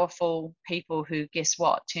of powerful people who, guess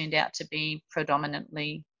what, turned out to be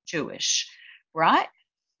predominantly Jewish, right?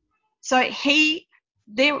 So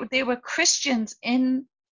there were Christians in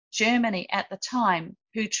Germany at the time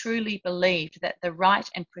who truly believed that the right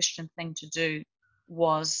and Christian thing to do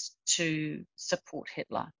was to support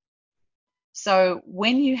Hitler. So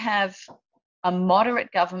when you have a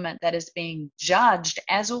moderate government that is being judged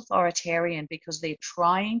as authoritarian because they're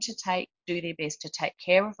trying to do their best to take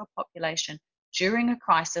care of a population during a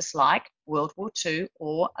crisis like World War II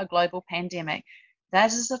or a global pandemic,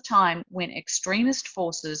 that is a time when extremist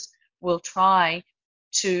forces will try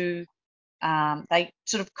to, they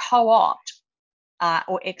sort of co-opt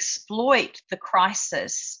or exploit the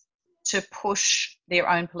crisis to push their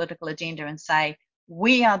own political agenda and say,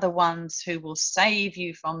 we are the ones who will save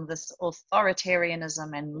you from this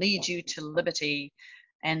authoritarianism and lead you to liberty.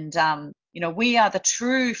 And, we are the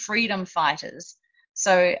true freedom fighters.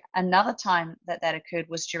 So another time that occurred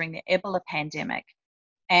was during the Ebola pandemic.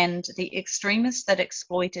 And the extremists that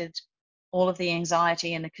exploited all of the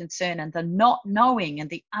anxiety and the concern and the not knowing and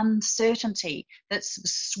the uncertainty that's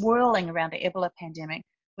swirling around the Ebola pandemic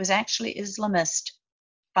was actually Islamist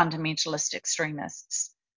fundamentalist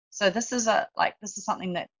extremists. So this is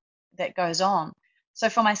something that goes on. So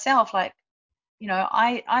for myself, I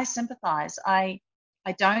sympathize. I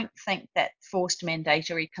don't think that forced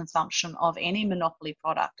mandatory consumption of any monopoly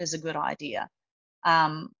product is a good idea.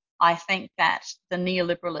 I think that the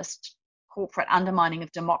neoliberalist corporate undermining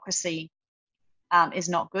of democracy is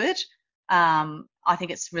not good. I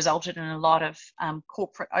think it's resulted in a lot of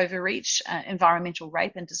corporate overreach, environmental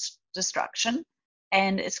rape and destruction,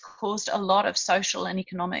 and it's caused a lot of social and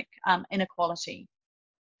economic inequality.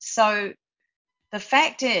 So the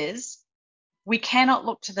fact is, we cannot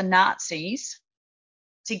look to the Nazis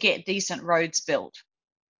to get decent roads built.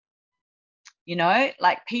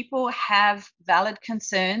 People have valid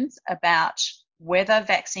concerns about whether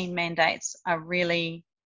vaccine mandates are really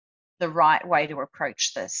the right way to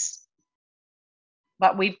approach this.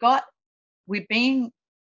 But we're being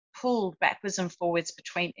pulled backwards and forwards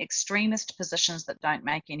between extremist positions that don't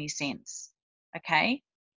make any sense. Okay?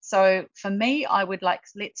 So for me, I would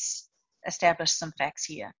let's establish some facts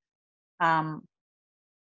here. The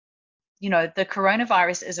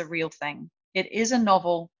coronavirus is a real thing. It is a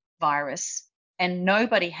novel virus, and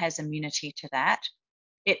nobody has immunity to that.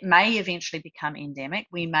 It may eventually become endemic.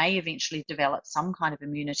 We may eventually develop some kind of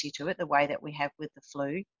immunity to it, the way that we have with the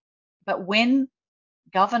flu. But when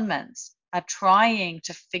governments are trying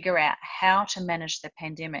to figure out how to manage the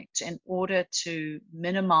pandemic in order to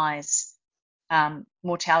minimize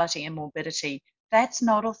mortality and morbidity, that's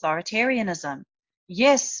not authoritarianism.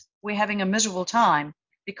 Yes, we're having a miserable time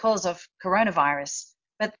because of coronavirus,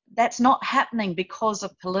 but that's not happening because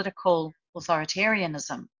of political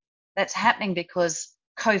authoritarianism. That's happening because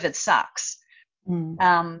COVID sucks.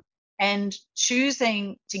 Um, and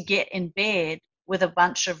choosing to get in bed with a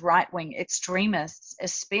bunch of right wing extremists,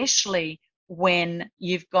 especially when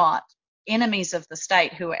you've got enemies of the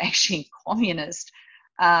state who are actually communist,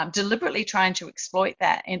 deliberately trying to exploit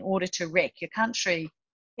that in order to wreck your country,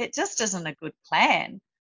 it just isn't a good plan.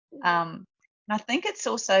 And I think it's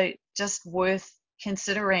also just worth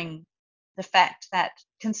considering the fact that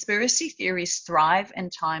conspiracy theories thrive in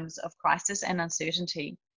times of crisis and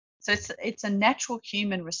uncertainty. So it's a natural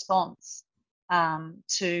human response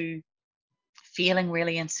to feeling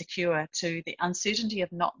really insecure, to the uncertainty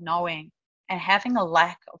of not knowing and having a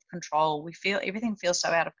lack of control. We feel everything feels so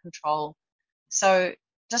out of control. So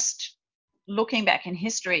just looking back in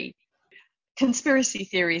history, conspiracy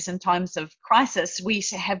theories in times of crisis, we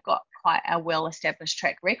have got quite a well-established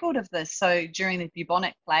track record of this. So during the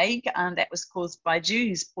bubonic plague, that was caused by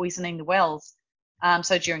Jews poisoning the wells.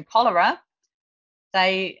 So during cholera,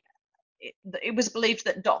 it was believed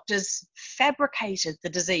that doctors fabricated the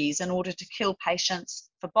disease in order to kill patients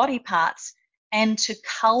for body parts and to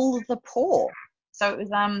cull the poor. So it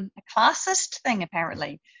was a classist thing,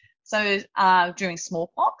 apparently. So during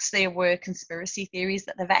smallpox, there were conspiracy theories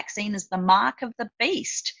that the vaccine is the mark of the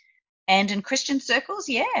beast. And in Christian circles,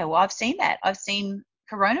 yeah, well, I've seen that. I've seen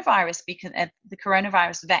the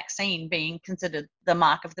coronavirus vaccine being considered the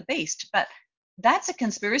mark of the beast. But that's a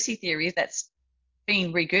conspiracy theory that's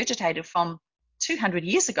been regurgitated from 200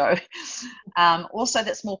 years ago. Also,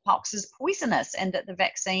 that smallpox is poisonous and that the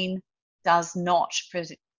vaccine does not,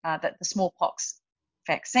 that the smallpox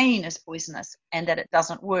vaccine is poisonous and that it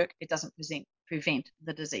doesn't work, it doesn't prevent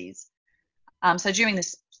the disease. So during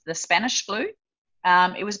the Spanish flu,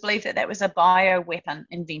 it was believed that that was a bioweapon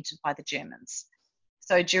invented by the Germans.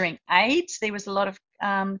 So during AIDS, there was a lot of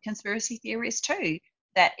conspiracy theories too,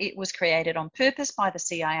 that it was created on purpose by the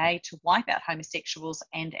CIA to wipe out homosexuals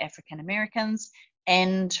and African Americans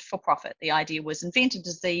and for profit. The idea was invent a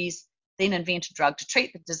disease, then invent a drug to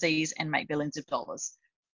treat the disease and make billions of dollars.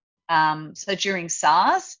 So during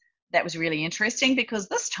SARS, that was really interesting because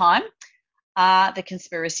this time the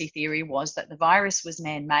conspiracy theory was that the virus was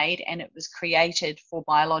man-made and it was created for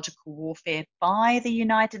biological warfare by the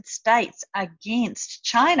United States against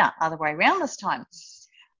China, other way around this time.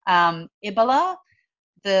 Ebola,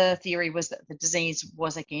 the theory was that the disease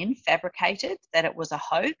was again fabricated, that it was a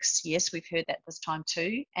hoax. Yes, we've heard that this time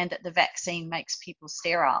too, and that the vaccine makes people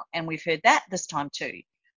sterile, and we've heard that this time too.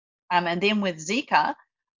 And then with Zika,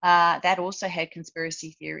 that also had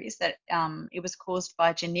conspiracy theories that it was caused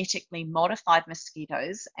by genetically modified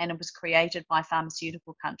mosquitoes and it was created by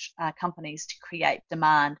pharmaceutical companies to create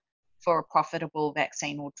demand for a profitable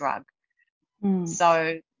vaccine or drug.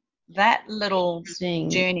 So that little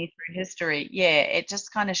journey through history, yeah, it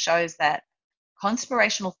just kind of shows that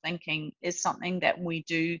conspirational thinking is something that we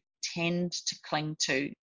do tend to cling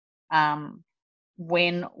to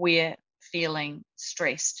when we're feeling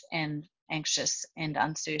stressed and anxious and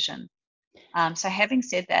uncertain. So having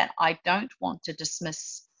said that, I don't want to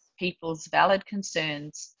dismiss people's valid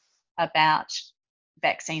concerns about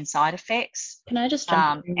vaccine side effects. Can I just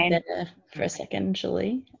jump in there for a second,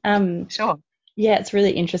 Julie? Sure. Yeah, it's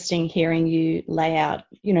really interesting hearing you lay out,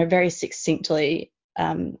 very succinctly,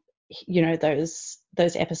 those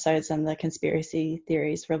episodes and the conspiracy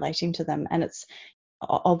theories relating to them. And it's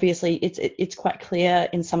obviously it's quite clear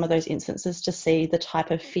in some of those instances to see the type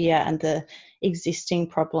of fear and the existing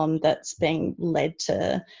problem that's being led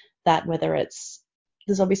to that, whether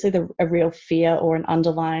there's obviously a real fear or an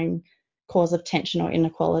underlying cause of tension or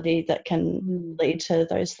inequality that can lead to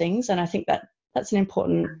those things. And I think that's an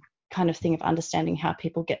important kind of thing of understanding how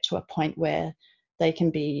people get to a point where they can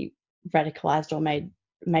be radicalized or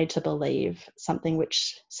made to believe something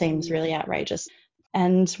which seems really outrageous.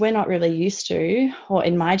 And we're not really used to, or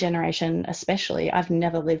in my generation especially, I've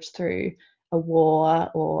never lived through a war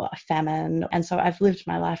or a famine. And so I've lived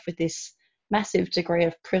my life with this massive degree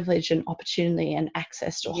of privilege and opportunity and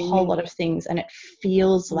access to a whole lot of things. And it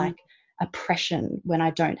feels like oppression when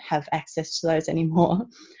I don't have access to those anymore.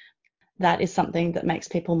 That is something that makes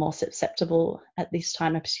people more susceptible at this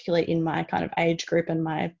time, particularly in my kind of age group and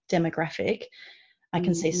my demographic. I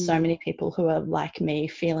can see so many people who are like me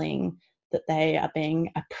feeling that they are being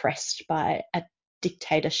oppressed by a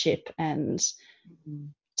dictatorship. And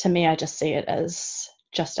to me, I just see it as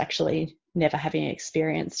just actually never having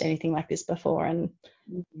experienced anything like this before, and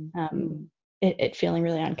Mm-hmm. it feeling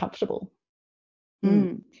really uncomfortable.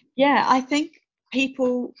 Mm. Yeah, I think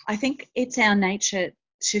it's our nature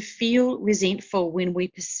to feel resentful when we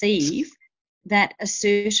perceive that a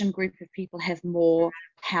certain group of people have more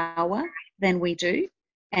power than we do,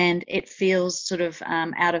 and it feels sort of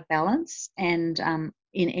out of balance and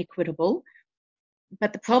inequitable.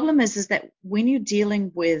 But the problem is that when you're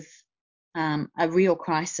dealing with a real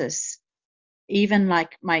crisis, even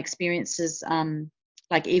like my experiences,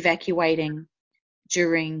 like evacuating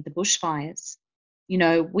during the bushfires. You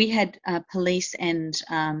know, we had police and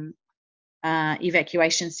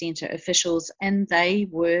evacuation centre officials, and they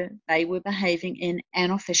were behaving in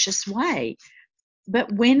an officious way.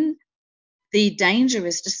 But when the danger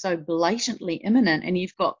is just so blatantly imminent, and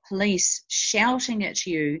you've got police shouting at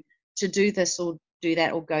you to do this or do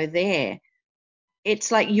that or go there,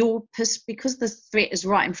 it's like because the threat is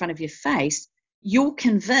right in front of your face, you're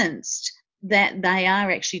convinced that they are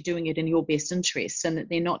actually doing it in your best interests and that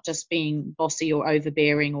they're not just being bossy or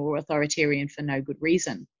overbearing or authoritarian for no good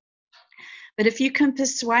reason. But if you can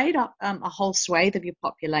persuade a whole swathe of your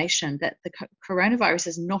population that the coronavirus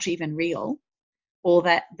is not even real, or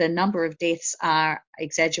that the number of deaths are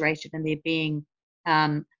exaggerated and they're being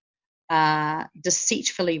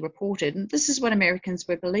deceitfully reported, and this is what Americans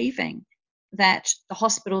were believing, that the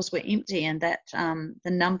hospitals were empty and that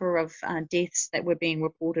the number of deaths that were being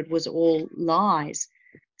reported was all lies.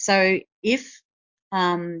 So if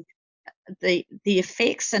the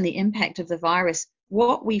effects and the impact of the virus,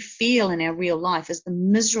 what we feel in our real life is the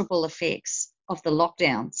miserable effects of the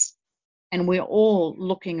lockdowns, and we're all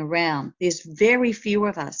looking around. There's very few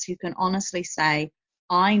of us who can honestly say,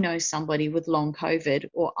 I know somebody with long COVID,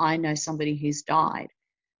 or I know somebody who's died.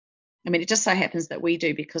 I mean, it just so happens that we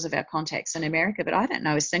do because of our contacts in America, but I don't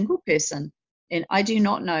know a single person, and I do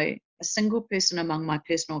not know a single person among my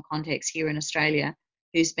personal contacts here in Australia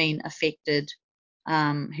who's been affected,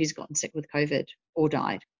 who's gotten sick with COVID or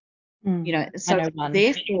died. You know, I so know one.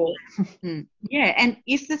 therefore, yeah, and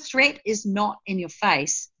if the threat is not in your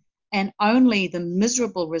face and only the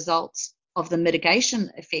miserable results of the mitigation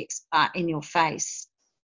effects are in your face,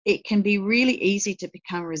 it can be really easy to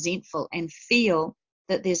become resentful and feel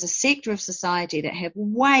that there's a sector of society that have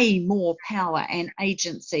way more power and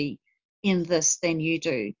agency in this than you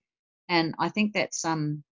do. And I think that's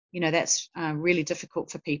that's really difficult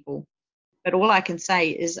for people. But all I can say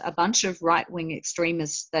is a bunch of right-wing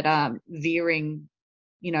extremists that are veering,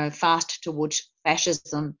 fast towards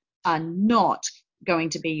fascism are not going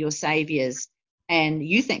to be your saviors. And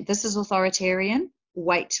you think this is authoritarian?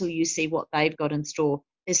 Wait till you see what they've got in store,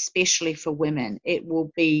 especially for women. It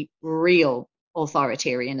will be real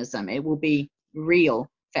authoritarianism. It will be real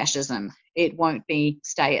fascism. It won't be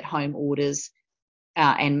stay-at-home orders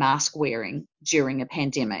and mask wearing during a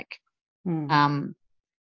pandemic. Um,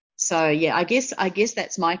 so yeah, I guess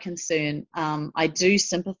that's my concern. I do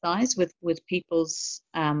sympathise with people's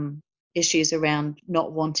issues around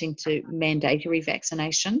not wanting to mandatory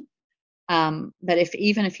vaccination. But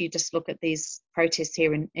even if you just look at these protests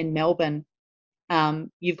here in Melbourne,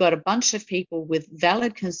 you've got a bunch of people with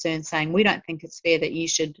valid concerns saying we don't think it's fair that you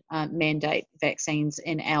should mandate vaccines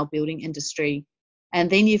in our building industry.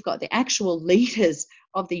 And then you've got the actual leaders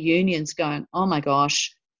of the unions going, oh my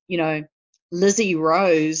gosh, Lizzie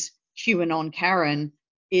Rose, QAnon Karen,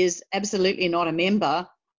 is absolutely not a member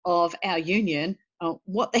of our union.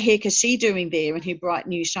 What the heck is she doing there in her bright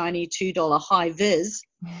new shiny $2 high vis,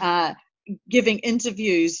 giving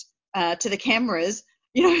interviews to the cameras?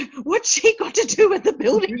 What's she got to do with the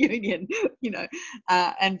building union?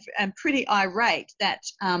 And pretty irate that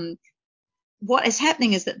what is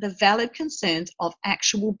happening is that the valid concerns of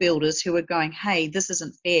actual builders who are going, hey, this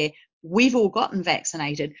isn't fair. We've all gotten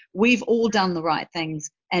vaccinated. We've all done the right things.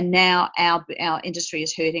 And now our industry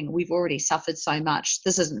is hurting. We've already suffered so much.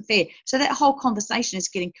 This isn't fair. So that whole conversation is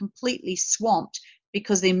getting completely swamped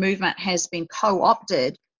because their movement has been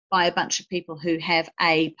co-opted by a bunch of people who have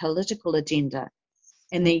a political agenda.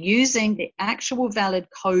 And they're using the actual valid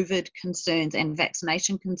COVID concerns and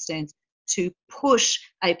vaccination concerns to push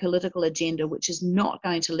a political agenda which is not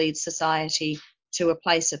going to lead society to a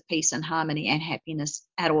place of peace and harmony and happiness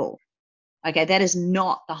at all. Okay, that is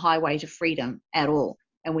not the highway to freedom at all.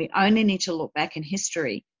 And we only need to look back in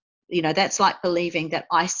history. That's like believing that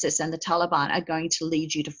ISIS and the Taliban are going to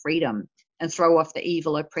lead you to freedom and throw off the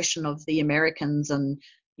evil oppression of the Americans and,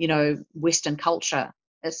 Western culture.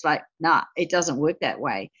 It's like, nah, it doesn't work that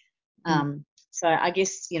way. So I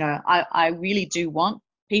guess, I really do want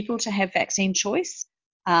people to have vaccine choice.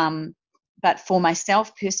 But for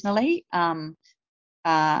myself personally,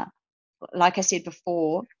 like I said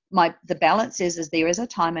before, the balance is there is a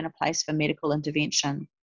time and a place for medical intervention.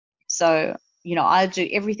 So, I do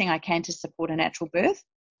everything I can to support a natural birth,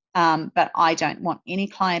 but I don't want any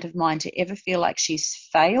client of mine to ever feel like she's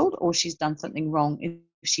failed or she's done something wrong if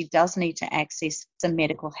she does need to access some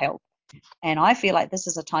medical help. And I feel like this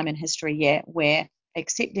is a time in history, where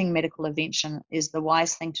accepting medical intervention is the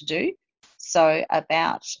wise thing to do. So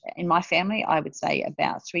in my family, I would say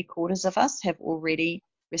about 3/4 of us have already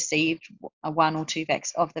received one or two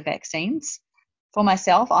of the vaccines. For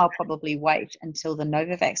myself, I'll probably wait until the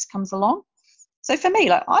Novavax comes along. So for me,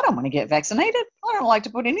 like, I don't want to get vaccinated. I don't like to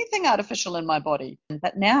put anything artificial in my body.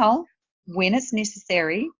 But now, when it's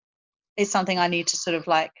necessary, it's something I need to sort of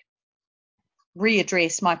like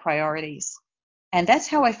readdress my priorities. And that's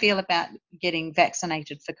how I feel about getting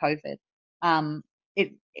vaccinated for COVID.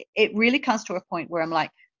 It really comes to a point where I'm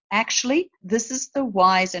like, actually, this is the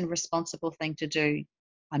wise and responsible thing to do.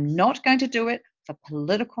 I'm not going to do it for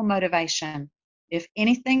political motivation. If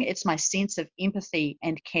anything, it's my sense of empathy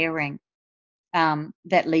and caring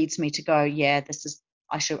that leads me to go, yeah,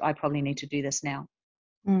 I probably need to do this now.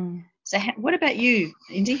 So what about you,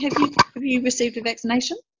 Indy? Have you received a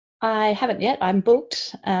vaccination? I haven't yet. I'm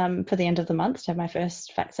booked for the end of the month to have my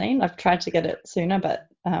first vaccine. I've tried to get it sooner, but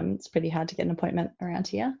it's pretty hard to get an appointment around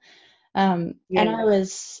here. And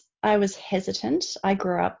I was hesitant. I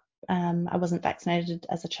grew up, I wasn't vaccinated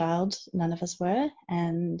as a child. None of us were.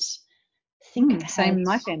 And Same in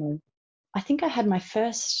my family. I think I had my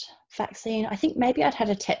first vaccine. I think maybe I'd had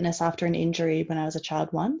a tetanus after an injury when I was a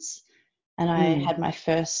child once. And I had my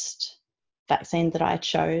first vaccine that I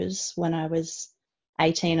chose when I was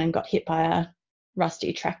 18 and got hit by a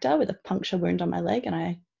rusty tractor with a puncture wound on my leg. And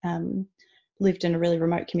I lived in a really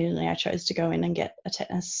remote community. I chose to go in and get a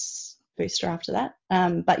tetanus booster after that.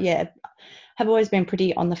 But yeah, have always been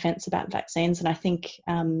pretty on the fence about vaccines. And I think,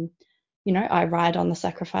 I ride on the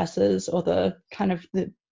sacrifices or the kind of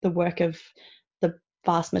the work of the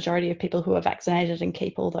vast majority of people who are vaccinated and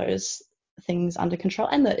keep all those things under control,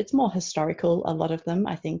 and that it's more historical, a lot of them.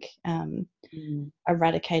 I think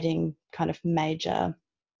eradicating kind of major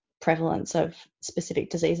prevalence of specific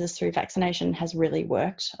diseases through vaccination has really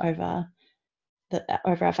worked over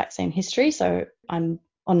our vaccine history. So I'm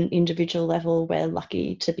on an individual level, we're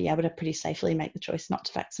lucky to be able to pretty safely make the choice not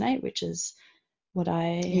to vaccinate, which is what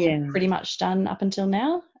I have pretty much done up until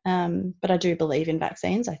now. But I do believe in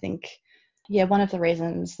vaccines. I think one of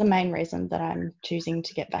the main reason that I'm choosing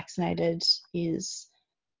to get vaccinated is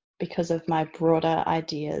because of my broader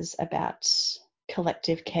ideas about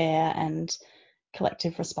collective care and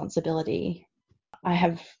collective responsibility. I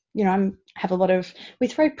have, we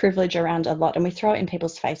throw privilege around a lot and we throw it in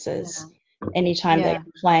people's faces anytime they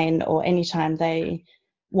complain or anytime they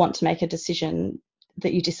want to make a decision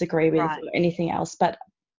that you disagree with or anything else. But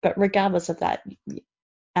regardless of that,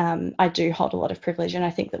 I do hold a lot of privilege, and I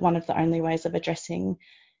think that one of the only ways of addressing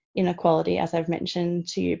inequality, as I've mentioned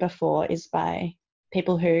to you before, is by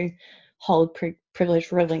people who hold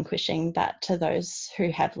privilege relinquishing that to those who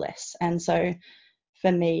have less. And so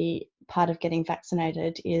for me, part of getting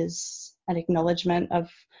vaccinated is an acknowledgement of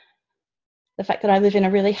the fact that I live in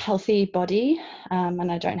a really healthy body,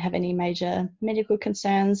 and I don't have any major medical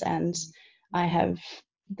concerns, and I have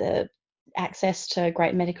the access to a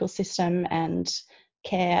great medical system and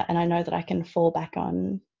care, and I know that I can fall back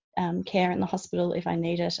on care in the hospital if I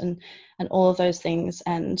need it, and all of those things.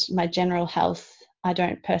 And my general health, I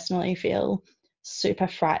don't personally feel super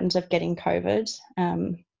frightened of getting COVID.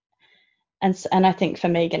 And I think for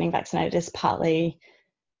me, getting vaccinated is partly,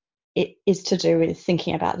 it is to do with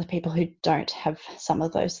thinking about the people who don't have some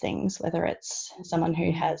of those things, whether it's someone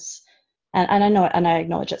who has, and I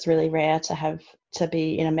acknowledge it's really rare to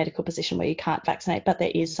be in a medical position where you can't vaccinate, but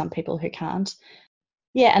there is some people who can't.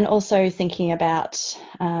 Yeah, and also thinking about,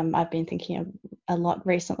 I've been thinking a lot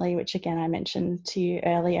recently, which again I mentioned to you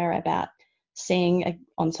earlier, about seeing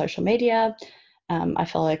on social media. I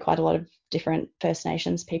follow quite a lot of different First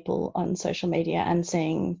Nations people on social media, and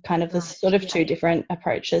seeing kind of the sort of two different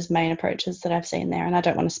main approaches that I've seen there. And I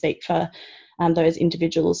don't want to speak for those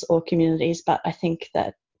individuals or communities, but I think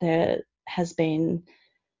that there has been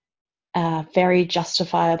very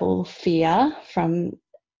justifiable fear from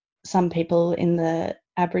some people in the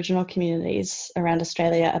Aboriginal communities around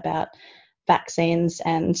Australia about vaccines,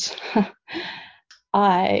 and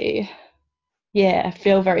I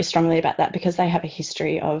feel very strongly about that, because they have a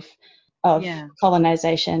history of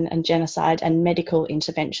colonization and genocide and medical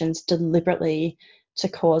interventions deliberately to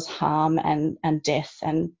cause harm and death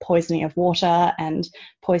and poisoning of water and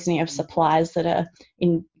poisoning of supplies that are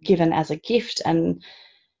given as a gift, and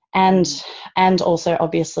also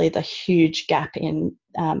obviously the huge gap in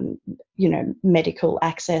medical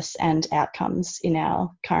access and outcomes in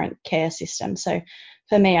our current care system. So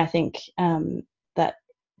for me, I think that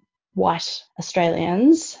white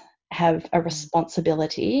Australians have a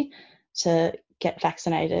responsibility to get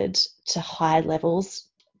vaccinated to high levels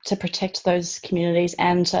to protect those communities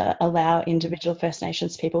and to allow individual First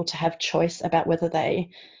Nations people to have choice about whether they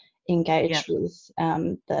Yeah. engage with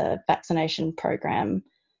the vaccination program,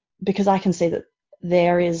 because I can see that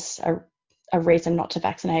there is a reason not to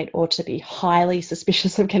vaccinate or to be highly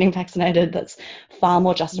suspicious of getting vaccinated that's far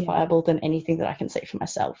more justifiable than anything that I can see for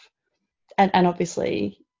myself. And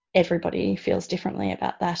obviously everybody feels differently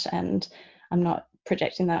about that, and I'm not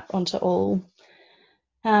projecting that onto all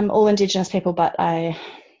Indigenous people, but I'm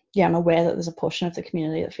aware that there's a portion of the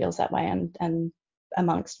community that feels that way, and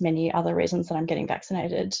amongst many other reasons that I'm getting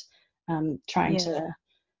vaccinated, trying Yeah. to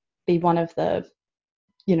be one of the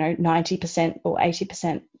 90% or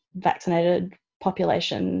 80% vaccinated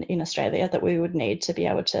population in Australia that we would need to be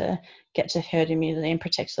able to get to herd immunity and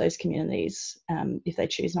protect those communities, if they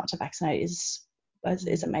choose not to vaccinate, is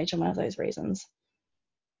a major one of those reasons.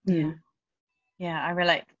 Yeah. Yeah. I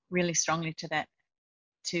relate really strongly to that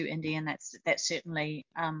too, Indy, and that's certainly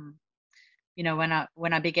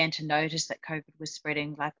when I began to notice that COVID was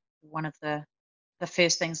spreading, like one of the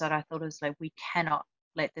first things that I thought is like we cannot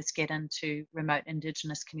let this get into remote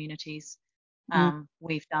Indigenous communities. Mm.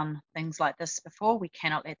 We've done things like this before. We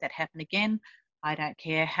cannot let that happen again. I don't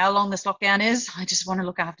care how long this lockdown is. I just want to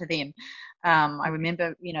look after them. I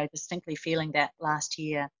remember, distinctly feeling that last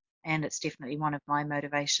year, and it's definitely one of my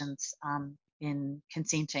motivations in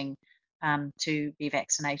consenting to be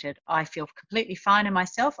vaccinated. I feel completely fine in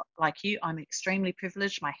myself. Like you, I'm extremely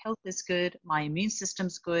privileged. My health is good. My immune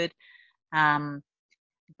system's good. Um,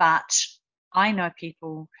 but I know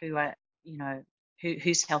people who are,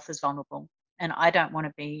 whose health is vulnerable, and I don't want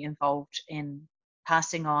to be involved in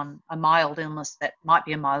passing on a mild illness that might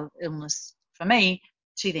be a mild illness for me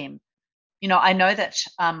to them. I know that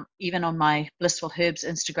even on my Blissful Herbs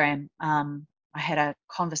Instagram, I had a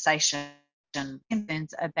conversation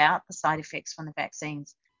about the side effects from the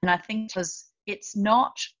vaccines, and I think it's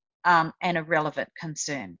not an irrelevant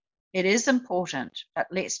concern. It is important, but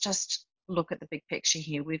let's just look at the big picture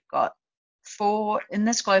here. We've got in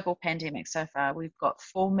this global pandemic so far, we've got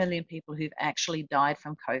 4 million people who've actually died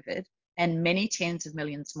from COVID, and many tens of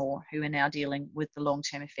millions more who are now dealing with the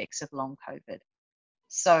long-term effects of long COVID.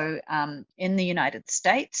 So in the United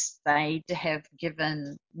States, they have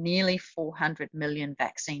given nearly 400 million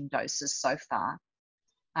vaccine doses so far.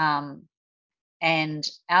 And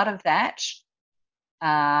out of that,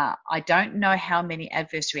 I don't know how many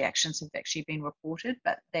adverse reactions have actually been reported,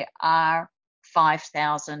 but there are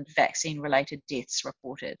 5,000 vaccine-related deaths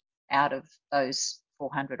reported out of those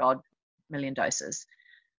 400 odd million doses.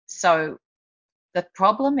 So the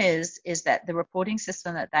problem is that the reporting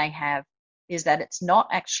system that they have is that it's not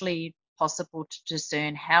actually possible to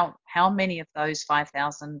discern how many of those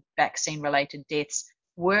 5,000 vaccine-related deaths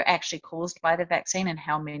were actually caused by the vaccine and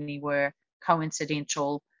how many were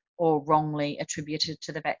coincidental or wrongly attributed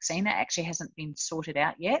to the vaccine. It actually hasn't been sorted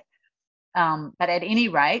out yet. But at any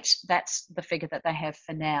rate, that's the figure that they have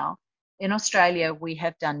for now. In Australia, we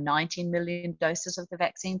have done 19 million doses of the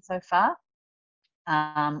vaccine so far.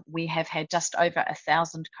 We have had just over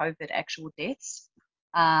 1,000 COVID actual deaths.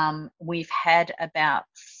 We've had about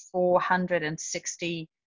 460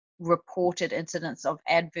 reported incidents of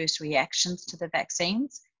adverse reactions to the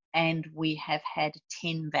vaccines, and we have had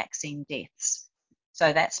 10 vaccine deaths.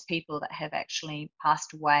 So that's people that have actually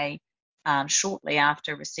passed away shortly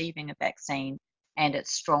after receiving a vaccine, and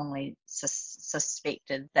it's strongly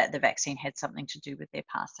suspected that the vaccine had something to do with their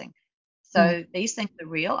passing. So these things are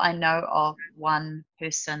real. I know of one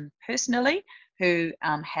person personally who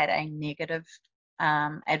had a negative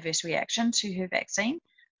adverse reaction to her vaccine,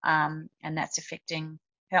 and that's affecting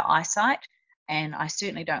her eyesight. And I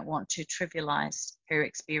certainly don't want to trivialize her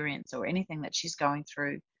experience or anything that she's going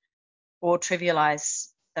through, or trivialize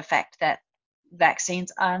the fact that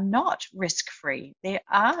vaccines are not risk-free. There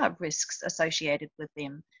are risks associated with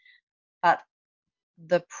them. But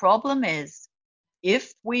the problem is,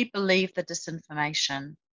 if we believe the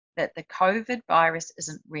disinformation that the COVID virus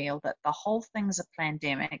isn't real, that the whole thing's a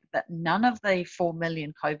pandemic, that none of the 4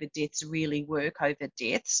 million COVID deaths really were COVID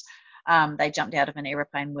deaths, they jumped out of an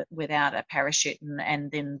aeroplane without a parachute,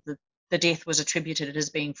 and then the death was attributed as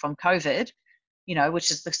being from COVID,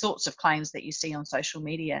 which is the sorts of claims that you see on social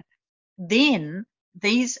media, then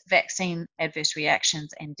these vaccine adverse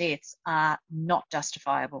reactions and deaths are not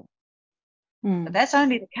justifiable. But that's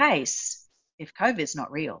only the case if COVID is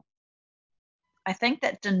not real. I think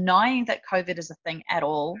that denying that COVID is a thing at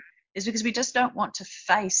all is because we just don't want to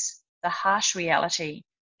face the harsh reality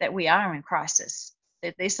that we are in crisis,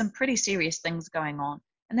 that there's some pretty serious things going on,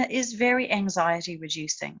 and that is very anxiety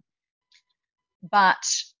reducing. But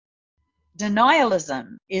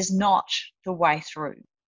denialism is not the way through.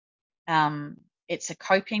 It's a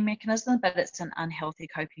coping mechanism, but it's an unhealthy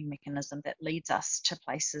coping mechanism that leads us to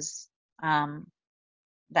places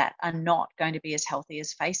that are not going to be as healthy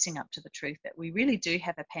as facing up to the truth that we really do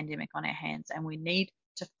have a pandemic on our hands, and we need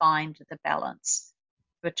to find the balance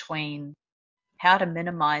between how to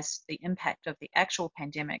minimize the impact of the actual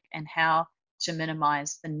pandemic and how to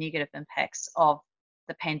minimize the negative impacts of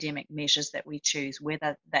the pandemic measures that we choose,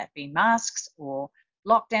 whether that be masks or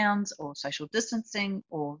lockdowns or social distancing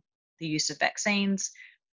or the use of vaccines,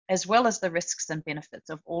 as well as the risks and benefits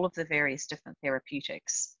of all of the various different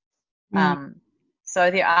therapeutics. So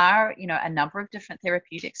there are, a number of different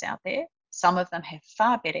therapeutics out there. Some of them have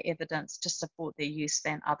far better evidence to support their use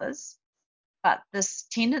than others. But this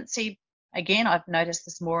tendency, again, I've noticed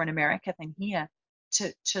this more in America than here,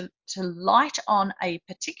 to light on a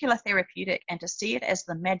particular therapeutic and to see it as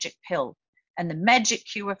the magic pill and the magic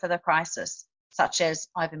cure for the crisis, such as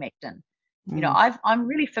ivermectin. I'm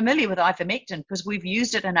really familiar with ivermectin because we've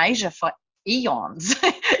used it in Asia for eons.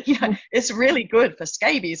 It's really good for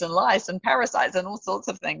scabies and lice and parasites and all sorts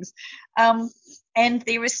of things. And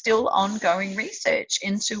there is still ongoing research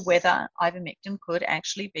into whether ivermectin could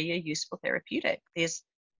actually be a useful therapeutic. There's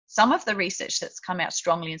some of the research that's come out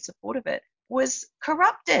strongly in support of it was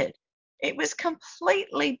corrupted. It was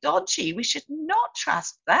completely dodgy. We should not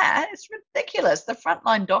trust that. It's ridiculous. The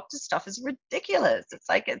frontline doctor stuff is ridiculous. It's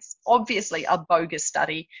like it's obviously a bogus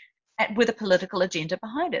study with a political agenda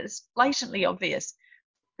behind it. It's blatantly obvious.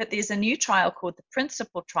 But there's a new trial called the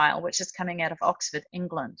Principle trial, which is coming out of Oxford,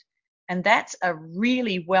 England. And that's a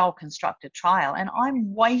really well-constructed trial. And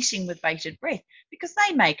I'm waiting with bated breath because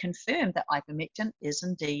they may confirm that ivermectin is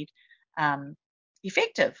indeed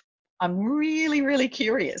effective. I'm really, really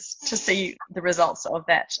curious to see the results of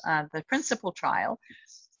that, the Principle trial.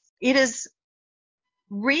 It is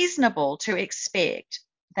reasonable to expect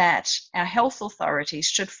that our health authorities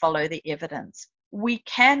should follow the evidence. We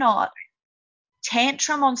cannot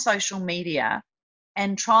tantrum on social media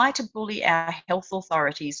and try to bully our health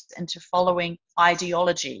authorities into following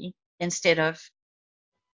ideology instead of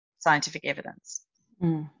scientific evidence.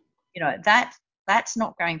 That's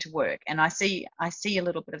not going to work. And I see a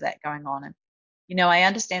little bit of that going on. And I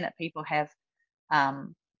understand that people have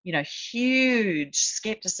huge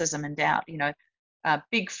skepticism and doubt.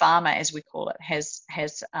 Big pharma, as we call it, has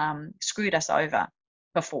screwed us over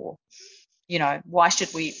before. Why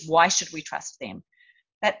should we trust them?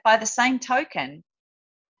 But by the same token,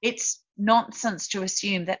 it's nonsense to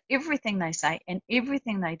assume that everything they say and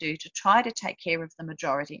everything they do to try to take care of the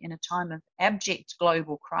majority in a time of abject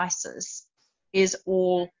global crisis is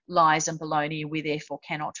all lies and baloney, and we therefore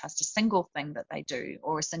cannot trust a single thing that they do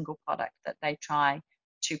or a single product that they try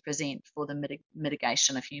to present for the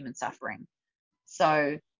mitigation of human suffering.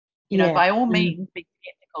 So, by all means, be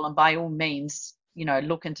skeptical, and by all means,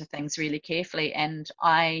 look into things really carefully. And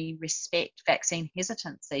I respect vaccine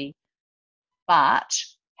hesitancy. But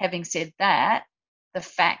having said that, the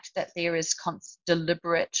fact that there is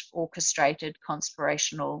deliberate, orchestrated,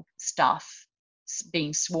 conspirational stuff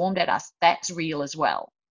being swarmed at us, that's real as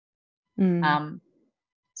well.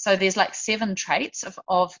 So there's like 7 traits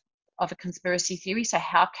of a conspiracy theory. So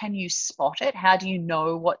how can you spot it? How do you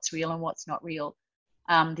know what's real and what's not real?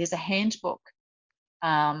 There's a handbook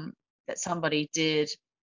that somebody did,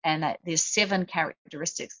 and that there's 7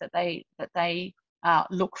 characteristics that they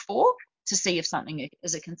look for to see if something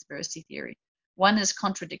is a conspiracy theory. One is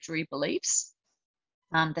contradictory beliefs.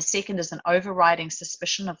 The second is an overriding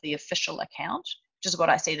suspicion of the official account, which is what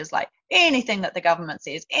I said is like anything that the government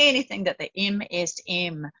says, anything that the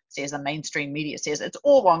MSM says, the mainstream media says, it's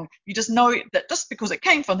all wrong. You just know that just because it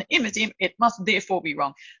came from the MSM, it must therefore be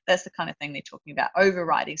wrong. That's the kind of thing they're talking about,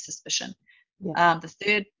 overriding suspicion. Yeah. The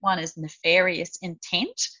third one is nefarious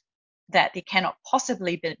intent, that there cannot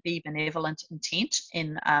possibly be benevolent intent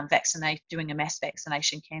in doing a mass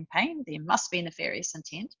vaccination campaign. There must be nefarious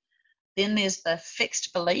intent. Then there's the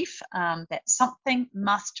fixed belief that something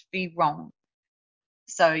must be wrong.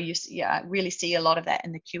 So I really see a lot of that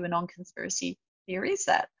in the QAnon conspiracy theories.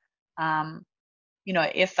 That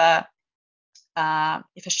if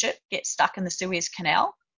a ship gets stuck in the Suez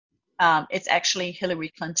Canal, it's actually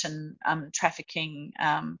Hillary Clinton trafficking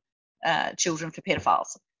children for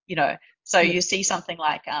pedophiles. So you see something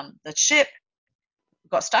like the ship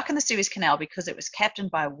got stuck in the Suez Canal because it was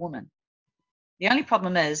captained by a woman. The only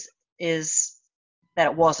problem is that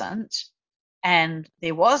it wasn't, and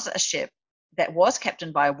there was a ship that was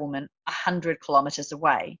captained by a woman 100 kilometers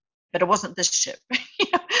away, but it wasn't this ship.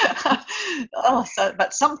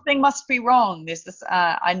 But something must be wrong. There's this.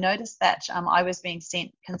 I noticed that I was being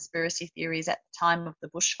sent conspiracy theories at the time of the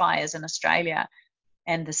bushfires in Australia,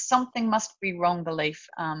 and the something must be wrong belief.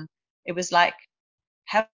 It was like,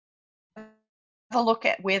 have a look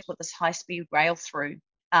at where put this high-speed rail through.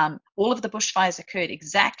 All of the bushfires occurred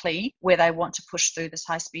exactly where they want to push through this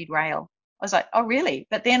high-speed rail. I was like, oh, really?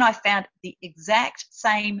 But then I found the exact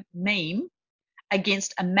same meme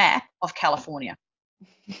against a map of California,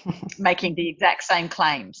 making the exact same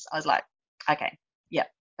claims. I was like, okay, yeah,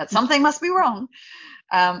 but something must be wrong.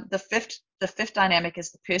 The fifth dynamic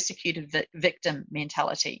is the persecuted victim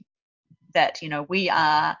mentality. That we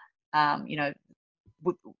are,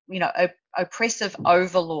 oppressive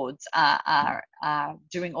overlords are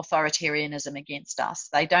doing authoritarianism against us.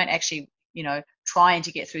 They don't actually, trying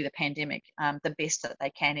to get through the pandemic the best that they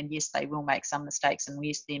can. And yes, they will make some mistakes, and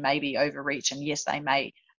yes, there may be overreach, and yes, they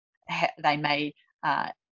may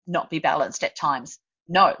not be balanced at times.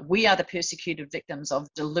 No, we are the persecuted victims of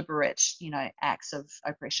deliberate, acts of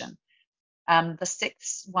oppression. The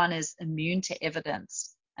sixth one is immune to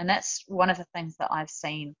evidence, and that's one of the things that I've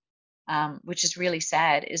seen, which is really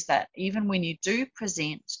sad, is that even when you do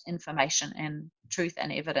present information and truth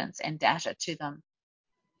and evidence and data to them,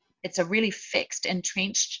 it's a really fixed,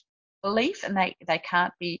 entrenched belief, and they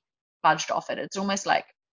can't be budged off it. It's almost like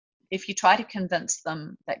if you try to convince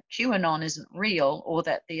them that QAnon isn't real, or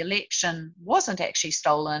that the election wasn't actually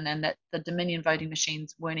stolen, and that the Dominion voting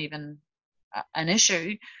machines weren't even an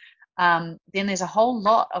issue, then there's a whole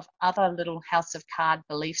lot of other little house of card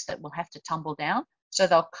beliefs that will have to tumble down. So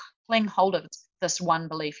they'll cling hold of this one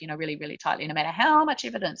belief, really, really tightly, no matter how much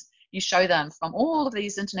evidence you show them from all of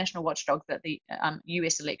these international watchdogs that the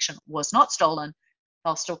US election was not stolen,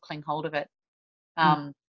 they'll still cling hold of it.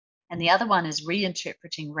 And the other one is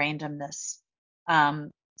reinterpreting randomness.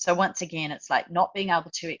 So once again, it's like not being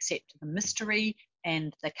able to accept the mystery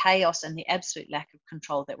and the chaos and the absolute lack of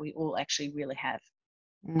control that we all actually really have.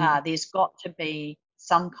 There's got to be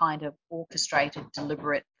some kind of orchestrated,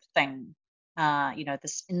 deliberate thing,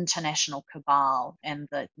 this international cabal and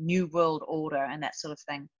the new world order and that sort of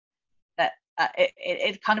thing. That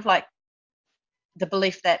it kind of like the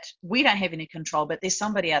belief that we don't have any control, but there's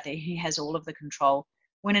somebody out there who has all of the control.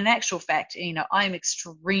 When in actual fact, I'm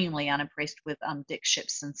extremely unimpressed with dick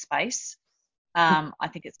ships in space. I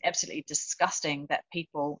think it's absolutely disgusting that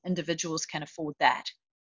individuals can afford that,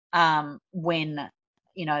 when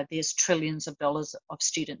there's trillions of dollars of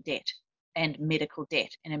student debt and medical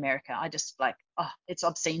debt in America. I just it's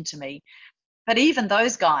obscene to me. But even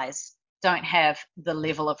those guys don't have the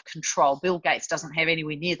level of control. Bill Gates doesn't have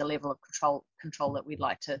anywhere near the level of control that we'd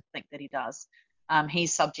like to think that he does.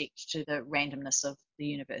 He's subject to the randomness of the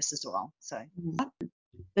universe as well. So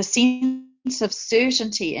the sense of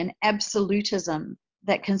certainty and absolutism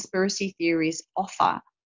that conspiracy theories offer,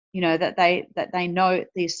 that they know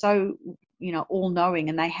they're so, all-knowing,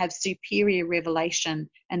 and they have superior revelation,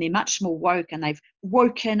 and they're much more woke, and they've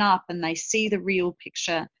woken up and they see the real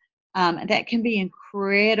picture. That can be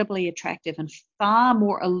incredibly attractive and far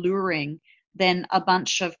more alluring than a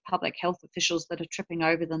bunch of public health officials that are tripping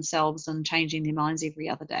over themselves and changing their minds every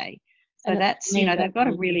other day. So that's, they've got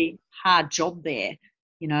a really hard job there,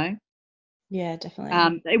 Yeah,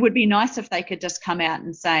 definitely. It would be nice if they could just come out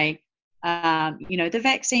and say, the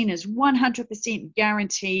vaccine is 100%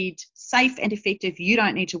 guaranteed, safe and effective. You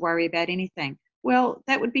don't need to worry about anything. Well,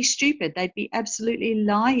 that would be stupid. They'd be absolutely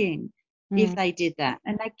lying if they did that,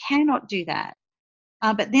 and they cannot do that.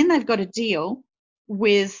 But then they've got to deal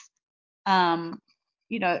with, the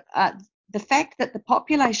fact that the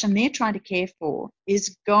population they're trying to care for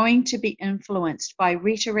is going to be influenced by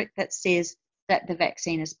rhetoric that says that the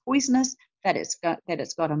vaccine is poisonous, that it's got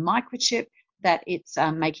a microchip, that it's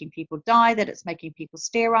making people die, that it's making people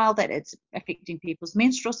sterile, that it's affecting people's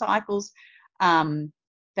menstrual cycles,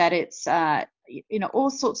 that it's all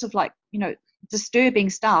sorts of disturbing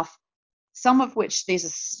stuff. Some of which there's a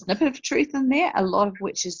snippet of truth in there, a lot of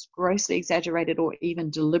which is grossly exaggerated or even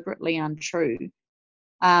deliberately untrue.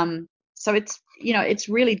 So it's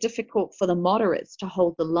really difficult for the moderates to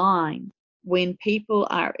hold the line when people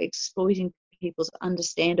are exploiting people's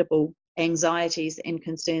understandable anxieties and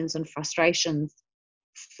concerns and frustrations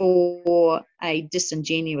for a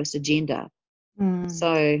disingenuous agenda.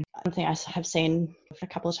 So one thing I have seen a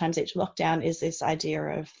couple of times each lockdown is this idea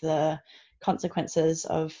of the consequences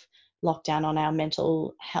of lockdown on our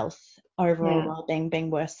mental health overall well-being being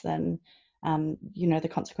worse than the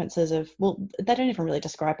consequences of, well, they don't even really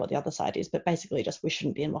describe what the other side is, but basically just we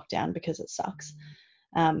shouldn't be in lockdown because it sucks.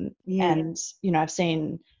 And I've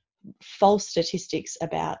seen false statistics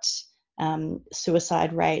about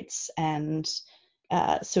suicide rates and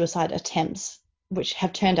suicide attempts, which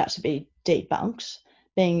have turned out to be debunked,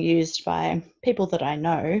 being used by people that I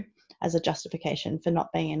know as a justification for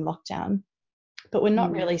not being in lockdown. But we're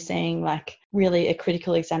not really seeing like really a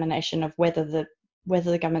critical examination of whether the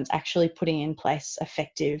government's actually putting in place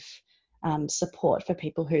effective support for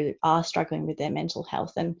people who are struggling with their mental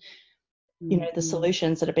health. And the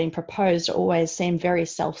solutions that are being proposed always seem very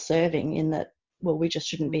self-serving in that, well, we just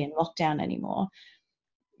shouldn't be in lockdown anymore.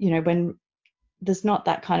 When there's not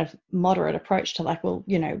that kind of moderate approach to like, well,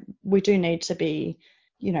 we do need to be,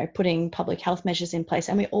 putting public health measures in place.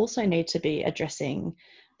 And we also need to be addressing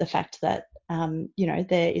the fact that,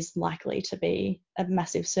 there is likely to be a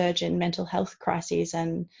massive surge in mental health crises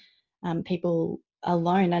and people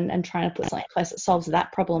alone, and trying to put something in place that solves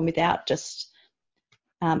that problem without just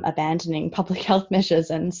abandoning public health measures.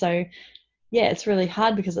 And so, yeah, it's really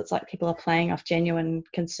hard because it's like people are playing off genuine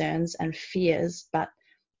concerns and fears, but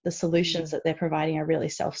the solutions that they're providing are really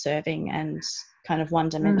self-serving and kind of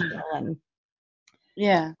one-dimensional. And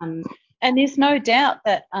yeah, and there's no doubt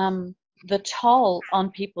that the toll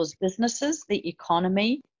on people's businesses, the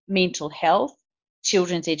economy, mental health,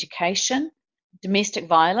 children's education, domestic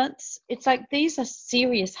violence, it's like these are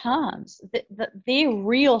serious harms. They're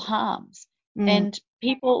real harms. And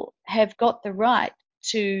people have got the right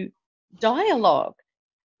to dialogue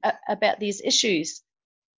about these issues.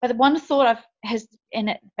 But one thought has in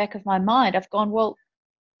the back of my mind, I've gone, well,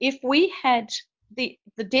 if we had the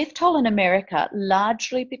death toll in America,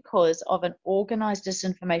 largely because of an organized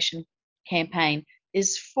disinformation campaign,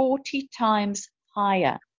 is 40 times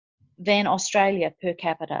higher than Australia per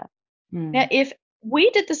capita. Now, if we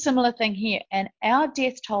did the similar thing here and our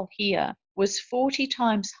death toll here was 40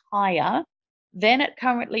 times higher than it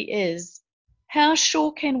currently is, how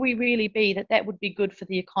sure can we really be that that would be good for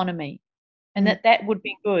the economy and that that would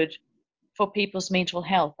be good for people's mental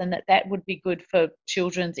health and that that would be good for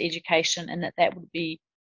children's education and that that would be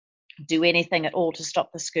do anything at all to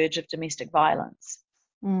stop the scourge of domestic violence?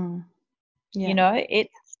 Yeah.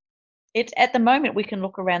 It's at the moment we can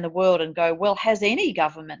look around the world and go, well, has any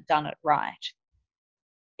government done it right?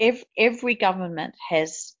 Every government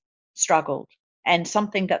has struggled, and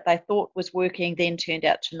something that they thought was working then turned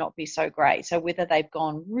out to not be so great. So whether they've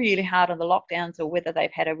gone really hard on the lockdowns or whether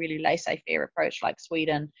they've had a really laissez-faire approach like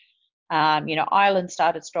Sweden, Ireland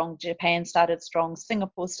started strong, Japan started strong,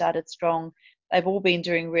 Singapore started strong. They've all been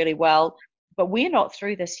doing really well, but we're not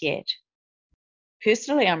through this yet.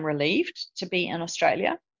 Personally, I'm relieved to be in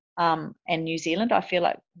Australia and New Zealand. I feel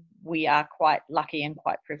like we are quite lucky and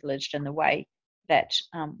quite privileged in the way that,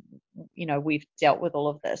 we've dealt with all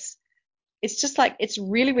of this. It's just like it's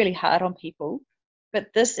really, really hard on people, but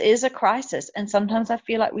this is a crisis. And sometimes I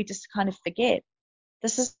feel like we just kind of forget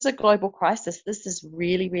this is a global crisis. This is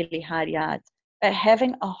really, really hard yards. But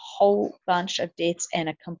having a whole bunch of deaths and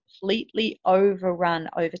a completely overrun,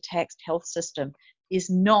 overtaxed health system is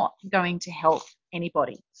not going to help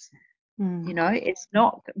anybody. It's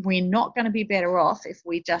not, we're not going to be better off if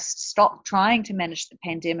we just stop trying to manage the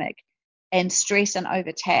pandemic and stress and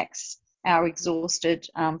overtax our exhausted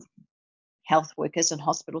health workers and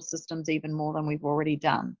hospital systems even more than we've already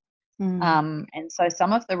done. And so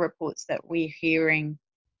some of the reports that we're hearing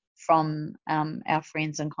from our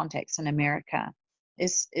friends and contacts in America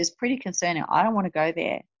is pretty concerning. I don't want to go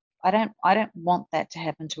there. I don't want that to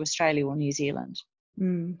happen to Australia or New Zealand.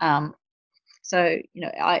 So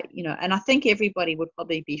and I think everybody would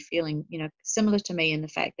probably be feeling similar to me in the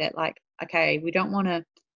fact that like, okay, we don't want to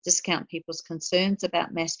discount people's concerns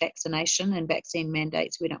about mass vaccination and vaccine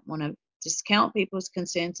mandates. We don't want to discount people's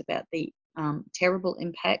concerns about the terrible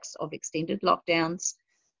impacts of extended lockdowns,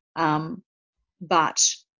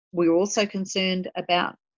 but we're also concerned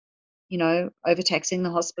about overtaxing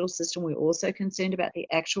the hospital system. We're also concerned about the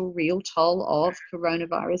actual real toll of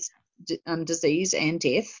coronavirus disease and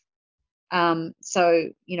death. So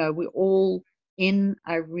we're all in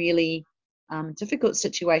a really difficult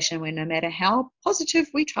situation where no matter how positive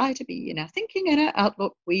we try to be in our thinking and our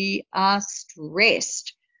outlook, we are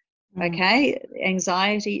stressed. Okay,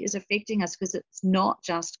 anxiety is affecting us because it's not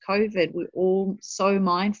just COVID. We're all so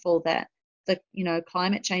mindful that the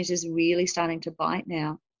climate change is really starting to bite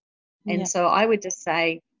now. And so I would just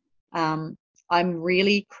say I'm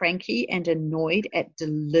really cranky and annoyed at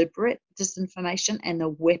deliberate disinformation and the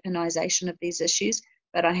weaponization of these issues,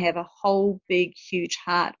 but I have a whole big, huge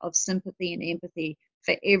heart of sympathy and empathy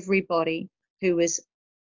for everybody who is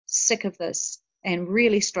sick of this and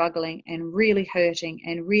really struggling and really hurting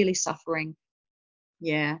and really suffering.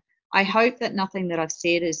 Yeah. I hope that nothing that I've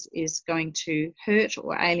said is going to hurt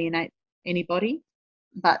or alienate anybody,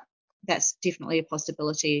 but that's definitely a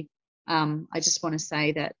possibility. I just want to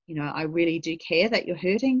say that, I really do care that you're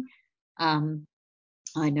hurting. I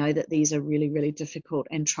know that these are really, really difficult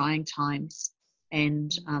and trying times.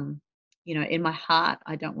 And, in my heart,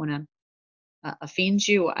 I don't want to offend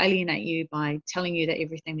you or alienate you by telling you that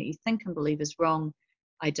everything that you think and believe is wrong.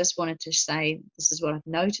 I just wanted to say, this is what I've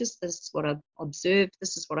noticed, this is what I've observed,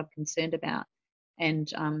 this is what I'm concerned about.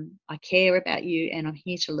 And I care about you, and I'm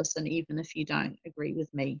here to listen, even if you don't agree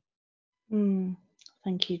with me.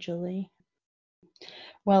 Thank you, Julie.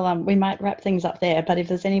 Well, we might wrap things up there, but if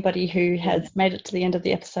there's anybody who has made it to the end of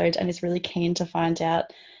the episode and is really keen to find out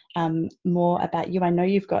more about you, I know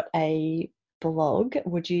you've got a blog.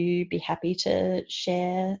 Would you be happy to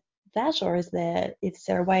share that, or is there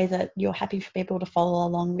a way that you're happy for people to follow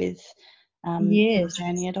along with your Yes.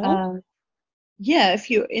 journey at all? Yeah, if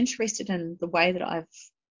you're interested in the way that I've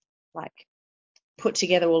put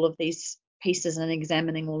together all of these pieces and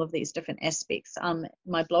examining all of these different aspects,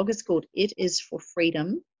 my blog is called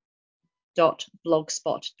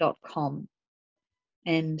itisforfreedom.blogspot.com.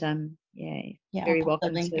 And Yeah, I'll very pop the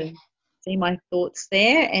welcome link. to see my thoughts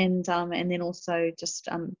there, and then also just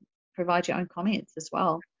provide your own comments as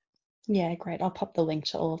well. Yeah, great. I'll pop the link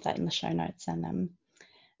to all of that in the show notes, and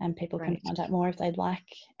people can Great. find out more if they'd like.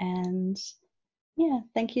 And yeah,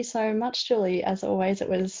 thank you so much, Julie. As always, it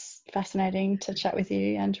was fascinating to chat with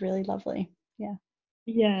you and really lovely. Yeah.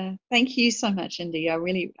 Yeah, thank you so much, Indy. I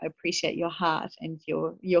really appreciate your heart and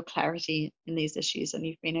your clarity in these issues, and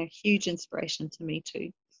you've been a huge inspiration to me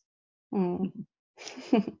too.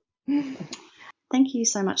 Thank you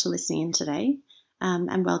so much for listening in today,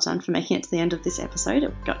 and well done for making it to the end of this episode.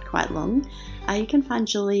 It got quite long. You can find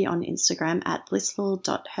Julie on Instagram at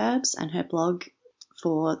blissful.herbs, and her blog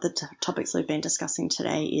for the topics we've been discussing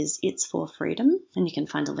today is It's for Freedom, and you can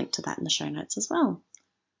find a link to that in the show notes as well.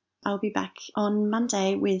 I'll be back on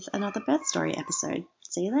Monday with another birth story episode.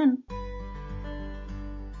 See you then.